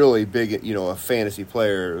really big, a fantasy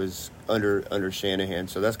player, it was under Shanahan.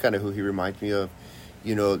 So that's kind of who he reminds me of.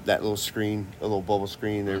 That little screen, a little bubble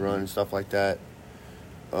screen they run and stuff like that.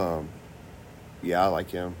 Yeah, I like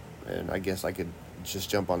him, and I guess I could just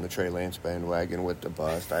jump on the Trey Lance bandwagon with the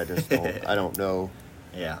bust. I just don't. I don't know.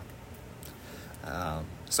 yeah.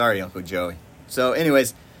 Sorry, Uncle Joey. So,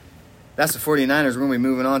 anyways, that's the 49ers. We're going to be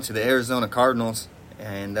moving on to the Arizona Cardinals.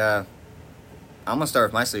 And I'm going to start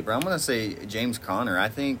with my sleeper. I'm going to say James Conner. I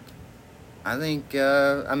mean,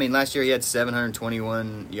 last year he had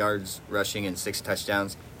 721 yards rushing and 6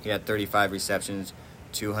 touchdowns. He had 35 receptions,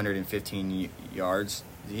 215 yards.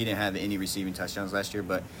 He didn't have any receiving touchdowns last year,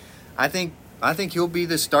 but I think he'll be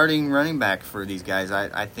the starting running back for these guys.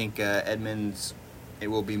 I think Edmonds, it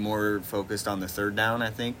will be more focused on the third down, I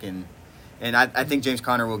think, and I think James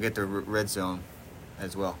Conner will get the red zone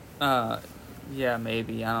as well. Yeah,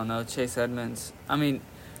 maybe. I don't know. Chase Edmonds. I mean,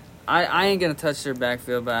 I ain't going to touch their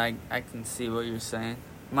backfield, but I can see what you're saying.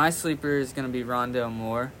 My sleeper is going to be Rondale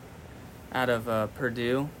Moore out of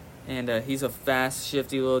Purdue. And he's a fast,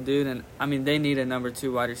 shifty little dude. And, I mean, they need a number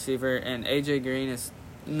 2 wide receiver. And A.J. Green is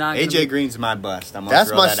not A.J. Green's my bust.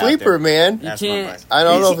 That's my sleeper, man. That's can't- my bust. I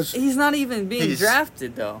don't know if it's. He's not even being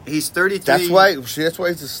drafted, though. He's 33. That's why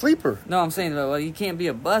he's a sleeper. No, I'm saying, well, he can't be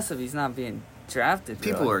a bust if he's not being drafted.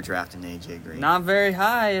 People really. are drafting A.J. Green. Not very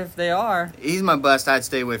high if they are. He's my bust. I'd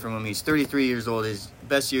stay away from him. He's 33 years old. His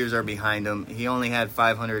best years are behind him. He only had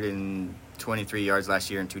 523 yards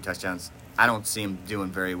last year and 2 touchdowns. I don't see him doing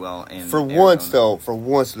very well in once,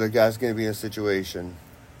 the guy's going to be in a situation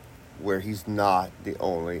where he's not the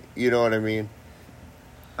only. You know what I mean?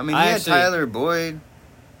 I mean, he had Tyler Boyd,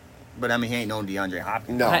 but I mean, he ain't no DeAndre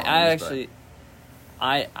Hopkins. No.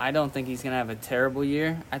 I don't think he's going to have a terrible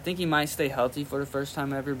year. I think he might stay healthy for the first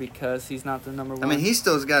time ever because he's not the number one. I mean, he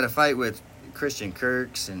still's got to fight with Christian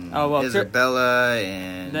Kirks and Isabella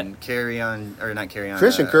and not Carry On.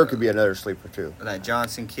 Christian Kirk could be another sleeper, too. That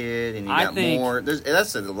Johnson kid, and you got more.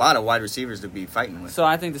 That's a lot of wide receivers to be fighting with. So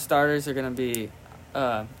I think the starters are going to be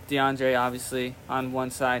DeAndre, obviously, on one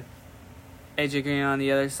side, AJ Green on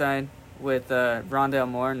the other side, with Rondale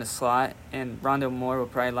Moore in the slot, and Rondale Moore will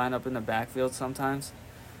probably line up in the backfield sometimes.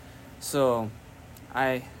 So,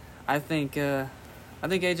 I think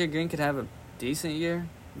AJ Green could have a decent year,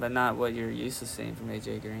 but not what you're used to seeing from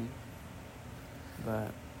AJ Green.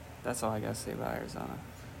 But that's all I got to say about Arizona.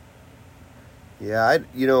 Yeah,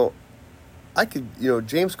 I could,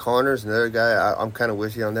 James Conner's another guy. I'm kind of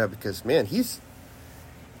with you on that because, man, if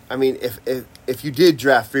you did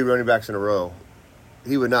draft 3 running backs in a row,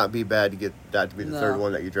 he would not be bad to get that to be the third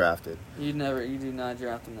one that you drafted. You do not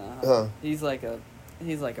draft him that high. He's like a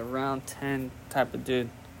round 10 type of dude.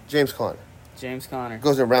 James Conner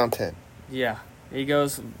goes in round 10. Yeah, he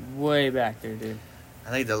goes way back there, dude. I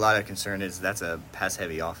think a lot of concern is that's a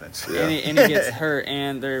pass-heavy offense. Yeah. And he gets hurt,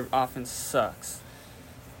 and their offense sucks.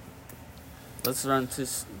 Let's run to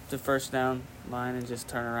the first down line and just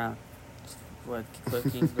turn around. That's what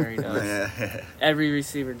Cliff Kingsbury does. Every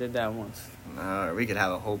receiver did that once. We could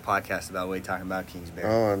have a whole podcast about talking about Kingsbury.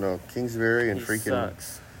 Oh, I know. Kingsbury and he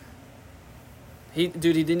sucks. He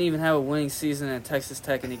didn't even have a winning season at Texas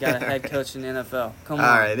Tech, and he got a head coach in the NFL. Come on.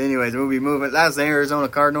 All right, anyways, we'll be moving. That's the Arizona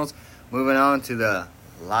Cardinals. Moving on to the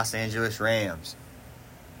Los Angeles Rams.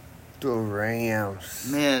 The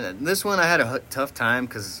Rams. Man, this one I had a tough time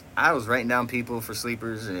because I was writing down people for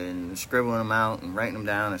sleepers and scribbling them out and writing them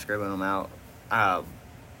down and scribbling them out.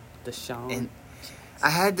 Deshaun. And I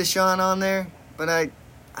had Deshaun on there, but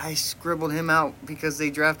I scribbled him out because they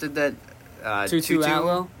drafted that Tutu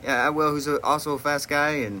Atwell. Yeah, Atwell, who's also a fast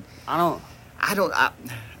guy, and I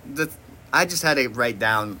just had to write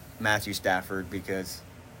down Matthew Stafford because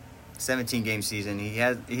 17-game season.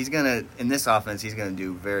 He's gonna in this offense. He's gonna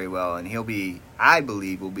do very well, and I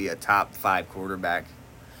believe, will be a top 5 quarterback.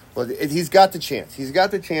 Well, he's got the chance. He's got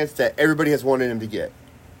the chance that everybody has wanted him to get.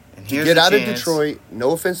 And to get out of Detroit.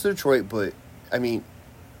 No offense to Detroit, but I mean,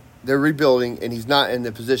 they're rebuilding, and he's not in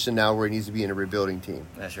the position now where he needs to be in a rebuilding team.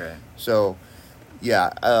 That's right. So,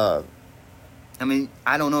 yeah. I mean,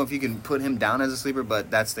 I don't know if you can put him down as a sleeper,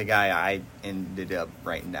 but that's the guy I ended up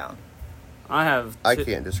writing down. I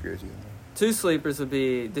can't disagree with you. 2 sleepers would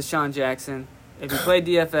be Deshaun Jackson. If you play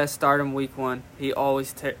DFS, start him week 1. He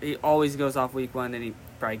always goes off week 1, and he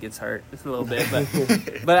probably gets hurt a little bit.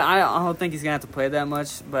 But I don't think he's going to have to play that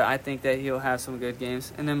much, but I think that he'll have some good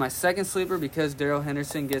games. And then my second sleeper, because Darrell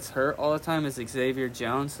Henderson gets hurt all the time, is Xavier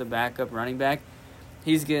Jones, the backup running back.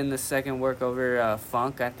 He's getting the second work over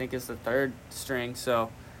Funk. I think it's the 3rd string,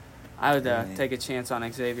 so I would take a chance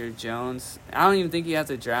on Xavier Jones. I don't even think you have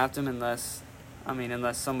to draft him unless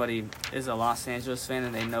somebody is a Los Angeles fan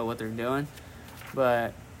and they know what they're doing.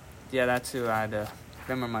 But, yeah, that's who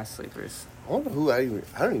them are my sleepers. I don't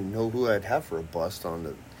even know who I'd have for a bust on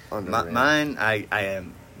the Rams. Mine, I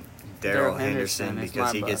am Darrell Henderson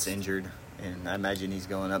because he gets injured, and I imagine he's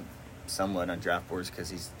going up somewhat on draft boards because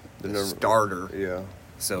he's the starter. Yeah.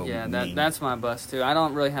 So yeah, that's my bust too. I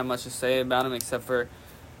don't really have much to say about him except for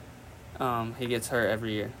he gets hurt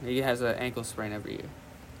every year. He has an ankle sprain every year.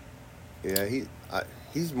 Yeah,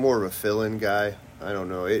 he's more of a fill-in guy. I don't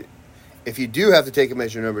know. If you do have to take him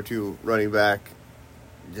as your number 2 running back,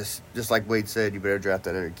 just like Wade said, you better draft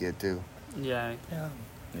that other kid too. Yeah.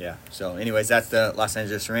 So, anyways, that's the Los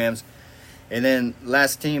Angeles Rams. And then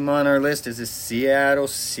last team on our list is the Seattle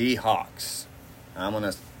Seahawks.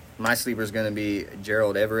 My sleeper is going to be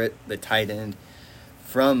Gerald Everett, the tight end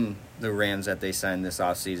from the Rams that they signed this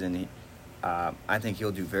offseason. I think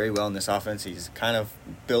he'll do very well in this offense. He's kind of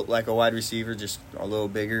built like a wide receiver, just a little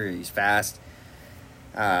bigger. He's fast.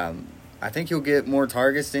 I think he'll get more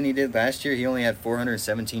targets than he did last year. He only had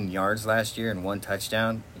 417 yards last year and 1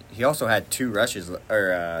 touchdown. He also had 2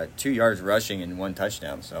 yards rushing and 1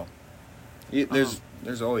 touchdown. So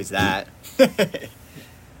there's always that.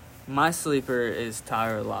 My sleeper is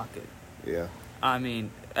Tyler Lockett. Yeah. I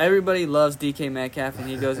mean, everybody loves DK Metcalf, and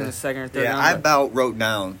he goes in the 2nd or 3rd round. I about wrote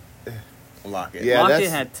down Lockett. Yeah,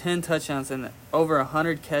 Lockett had 10 touchdowns and over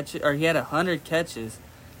 100 catches, or he had 100 catches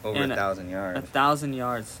over And 1,000 yards. 1,000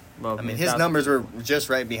 yards. Well, I mean, his numbers were just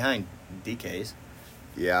right behind DK's.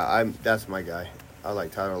 Yeah, that's my guy. I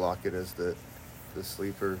like Tyler Lockett as the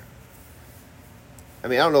sleeper. I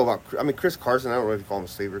mean, I don't know about. I mean, Chris Carson. I don't really call him a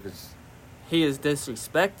sleeper because he is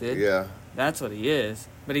disrespected. Yeah, that's what he is.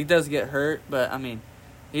 But he does get hurt. But I mean,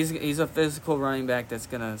 he's a physical running back that's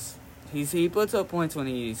gonna. He puts up points when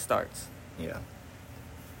he starts. Yeah.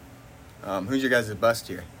 Who's your guys' bust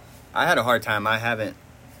here? I had a hard time. I haven't.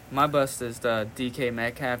 My bust is the DK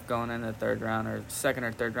Metcalf going in the third round or second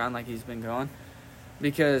or third round like he's been going,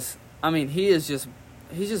 because I mean he's just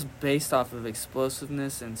based off of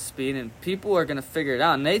explosiveness and speed, and people are gonna figure it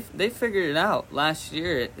out. And they figured it out last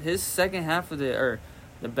year. His second half of the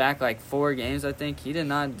back like 4 games, I think he did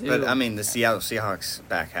not do. But I mean, the Seattle Seahawks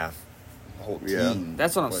back half, the whole team.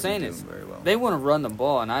 That's what I'm saying is very well. They want to run the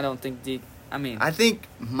ball, and I don't think I think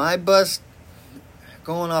my bust,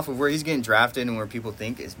 going off of where he's getting drafted and where people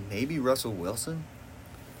think, is maybe Russell Wilson.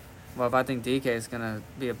 Well, if I think DK is gonna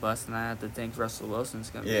be a bust, then I have to think Russell Wilson's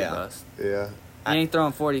gonna be a bust. Yeah. He ain't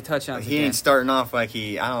throwing 40 touchdowns. He ain't starting off like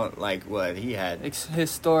he had.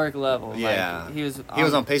 Historic level. Yeah, like, he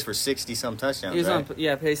was on pace for 60-some touchdowns. He was right?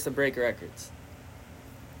 on pace to break records.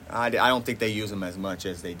 I don't think they use him as much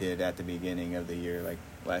as they did at the beginning of the year, like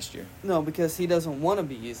last year. No, because he doesn't want to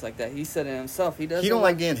be used like that. He said it himself. He don't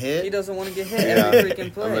like getting hit. He doesn't want to get hit every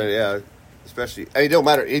freaking play. I mean, yeah, especially it don't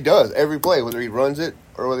matter. He does every play, whether he runs it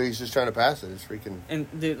or whether he's just trying to pass it. It's freaking. And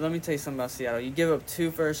dude, let me tell you something about Seattle. You give up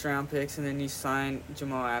 2 first-round picks, and then you sign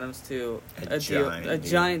Jamal Adams to a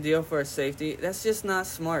giant deal for a safety. That's just not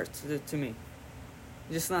smart to me.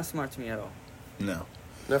 Just not smart to me at all. No.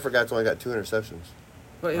 That forgot's only got 2 interceptions.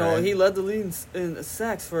 But he led the league in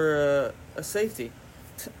sacks for a safety.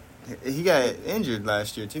 He got injured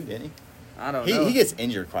last year too, didn't he? I don't know. He gets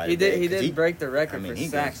injured quite a bit. He did break the record for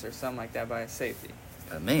sacks or something like that by a safety.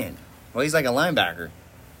 Man, well, he's like a linebacker.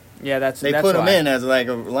 Yeah, they put him in as like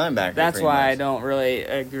a linebacker. That's why I don't really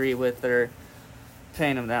agree with their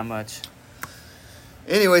paying him that much.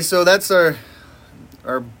 Anyway, so that's our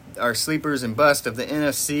sleepers and bust of the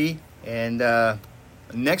NFC, and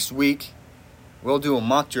next week we'll do a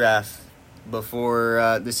mock draft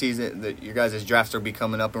before the season. Your guys' drafts will be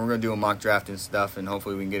coming up, and we're going to do a mock draft and stuff, and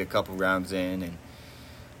hopefully we can get a couple rounds in, and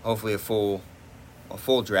hopefully a full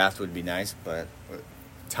draft would be nice, but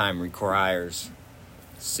time requires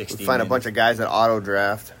 60 We'll find a bunch of guys that auto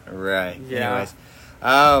draft. Right. Yeah.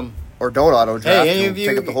 Anyways. Or don't auto draft. Hey, any of you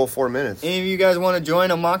take up the whole 4 minutes. Any of you guys want to join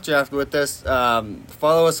a mock draft with us?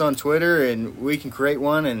 Follow us on Twitter, and we can create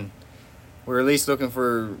one, and we're at least looking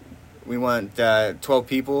for. We want 12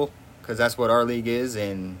 people, because that's what our league is,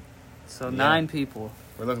 and so 9 people.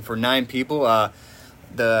 We're looking for 9 people.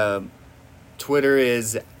 The Twitter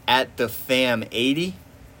is @thefam80.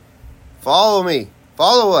 Follow me.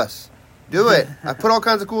 Follow us. Do it. I put all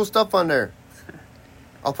kinds of cool stuff on there.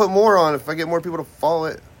 I'll put more on if I get more people to follow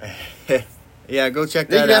it. Yeah, go check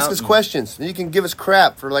that out. You can ask us questions. You can give us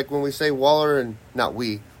crap for like when we say Waller and not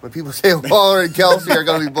we. When people say Waller and Kelsey are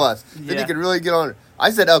going to be bust. Then you can really get on it.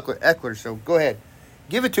 I said Eckler, so go ahead.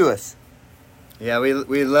 Give it to us. Yeah,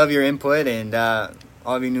 we love your input, and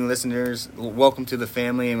all of you new listeners, welcome to the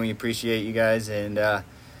family, and we appreciate you guys. And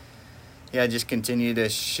just continue to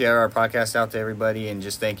share our podcast out to everybody, and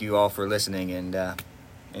just thank you all for listening. And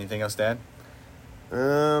anything else to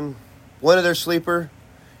add? One of their sleeper,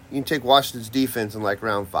 you can take Washington's defense in like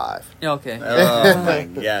round 5. Okay. Oh my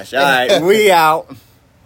gosh! All right, we out.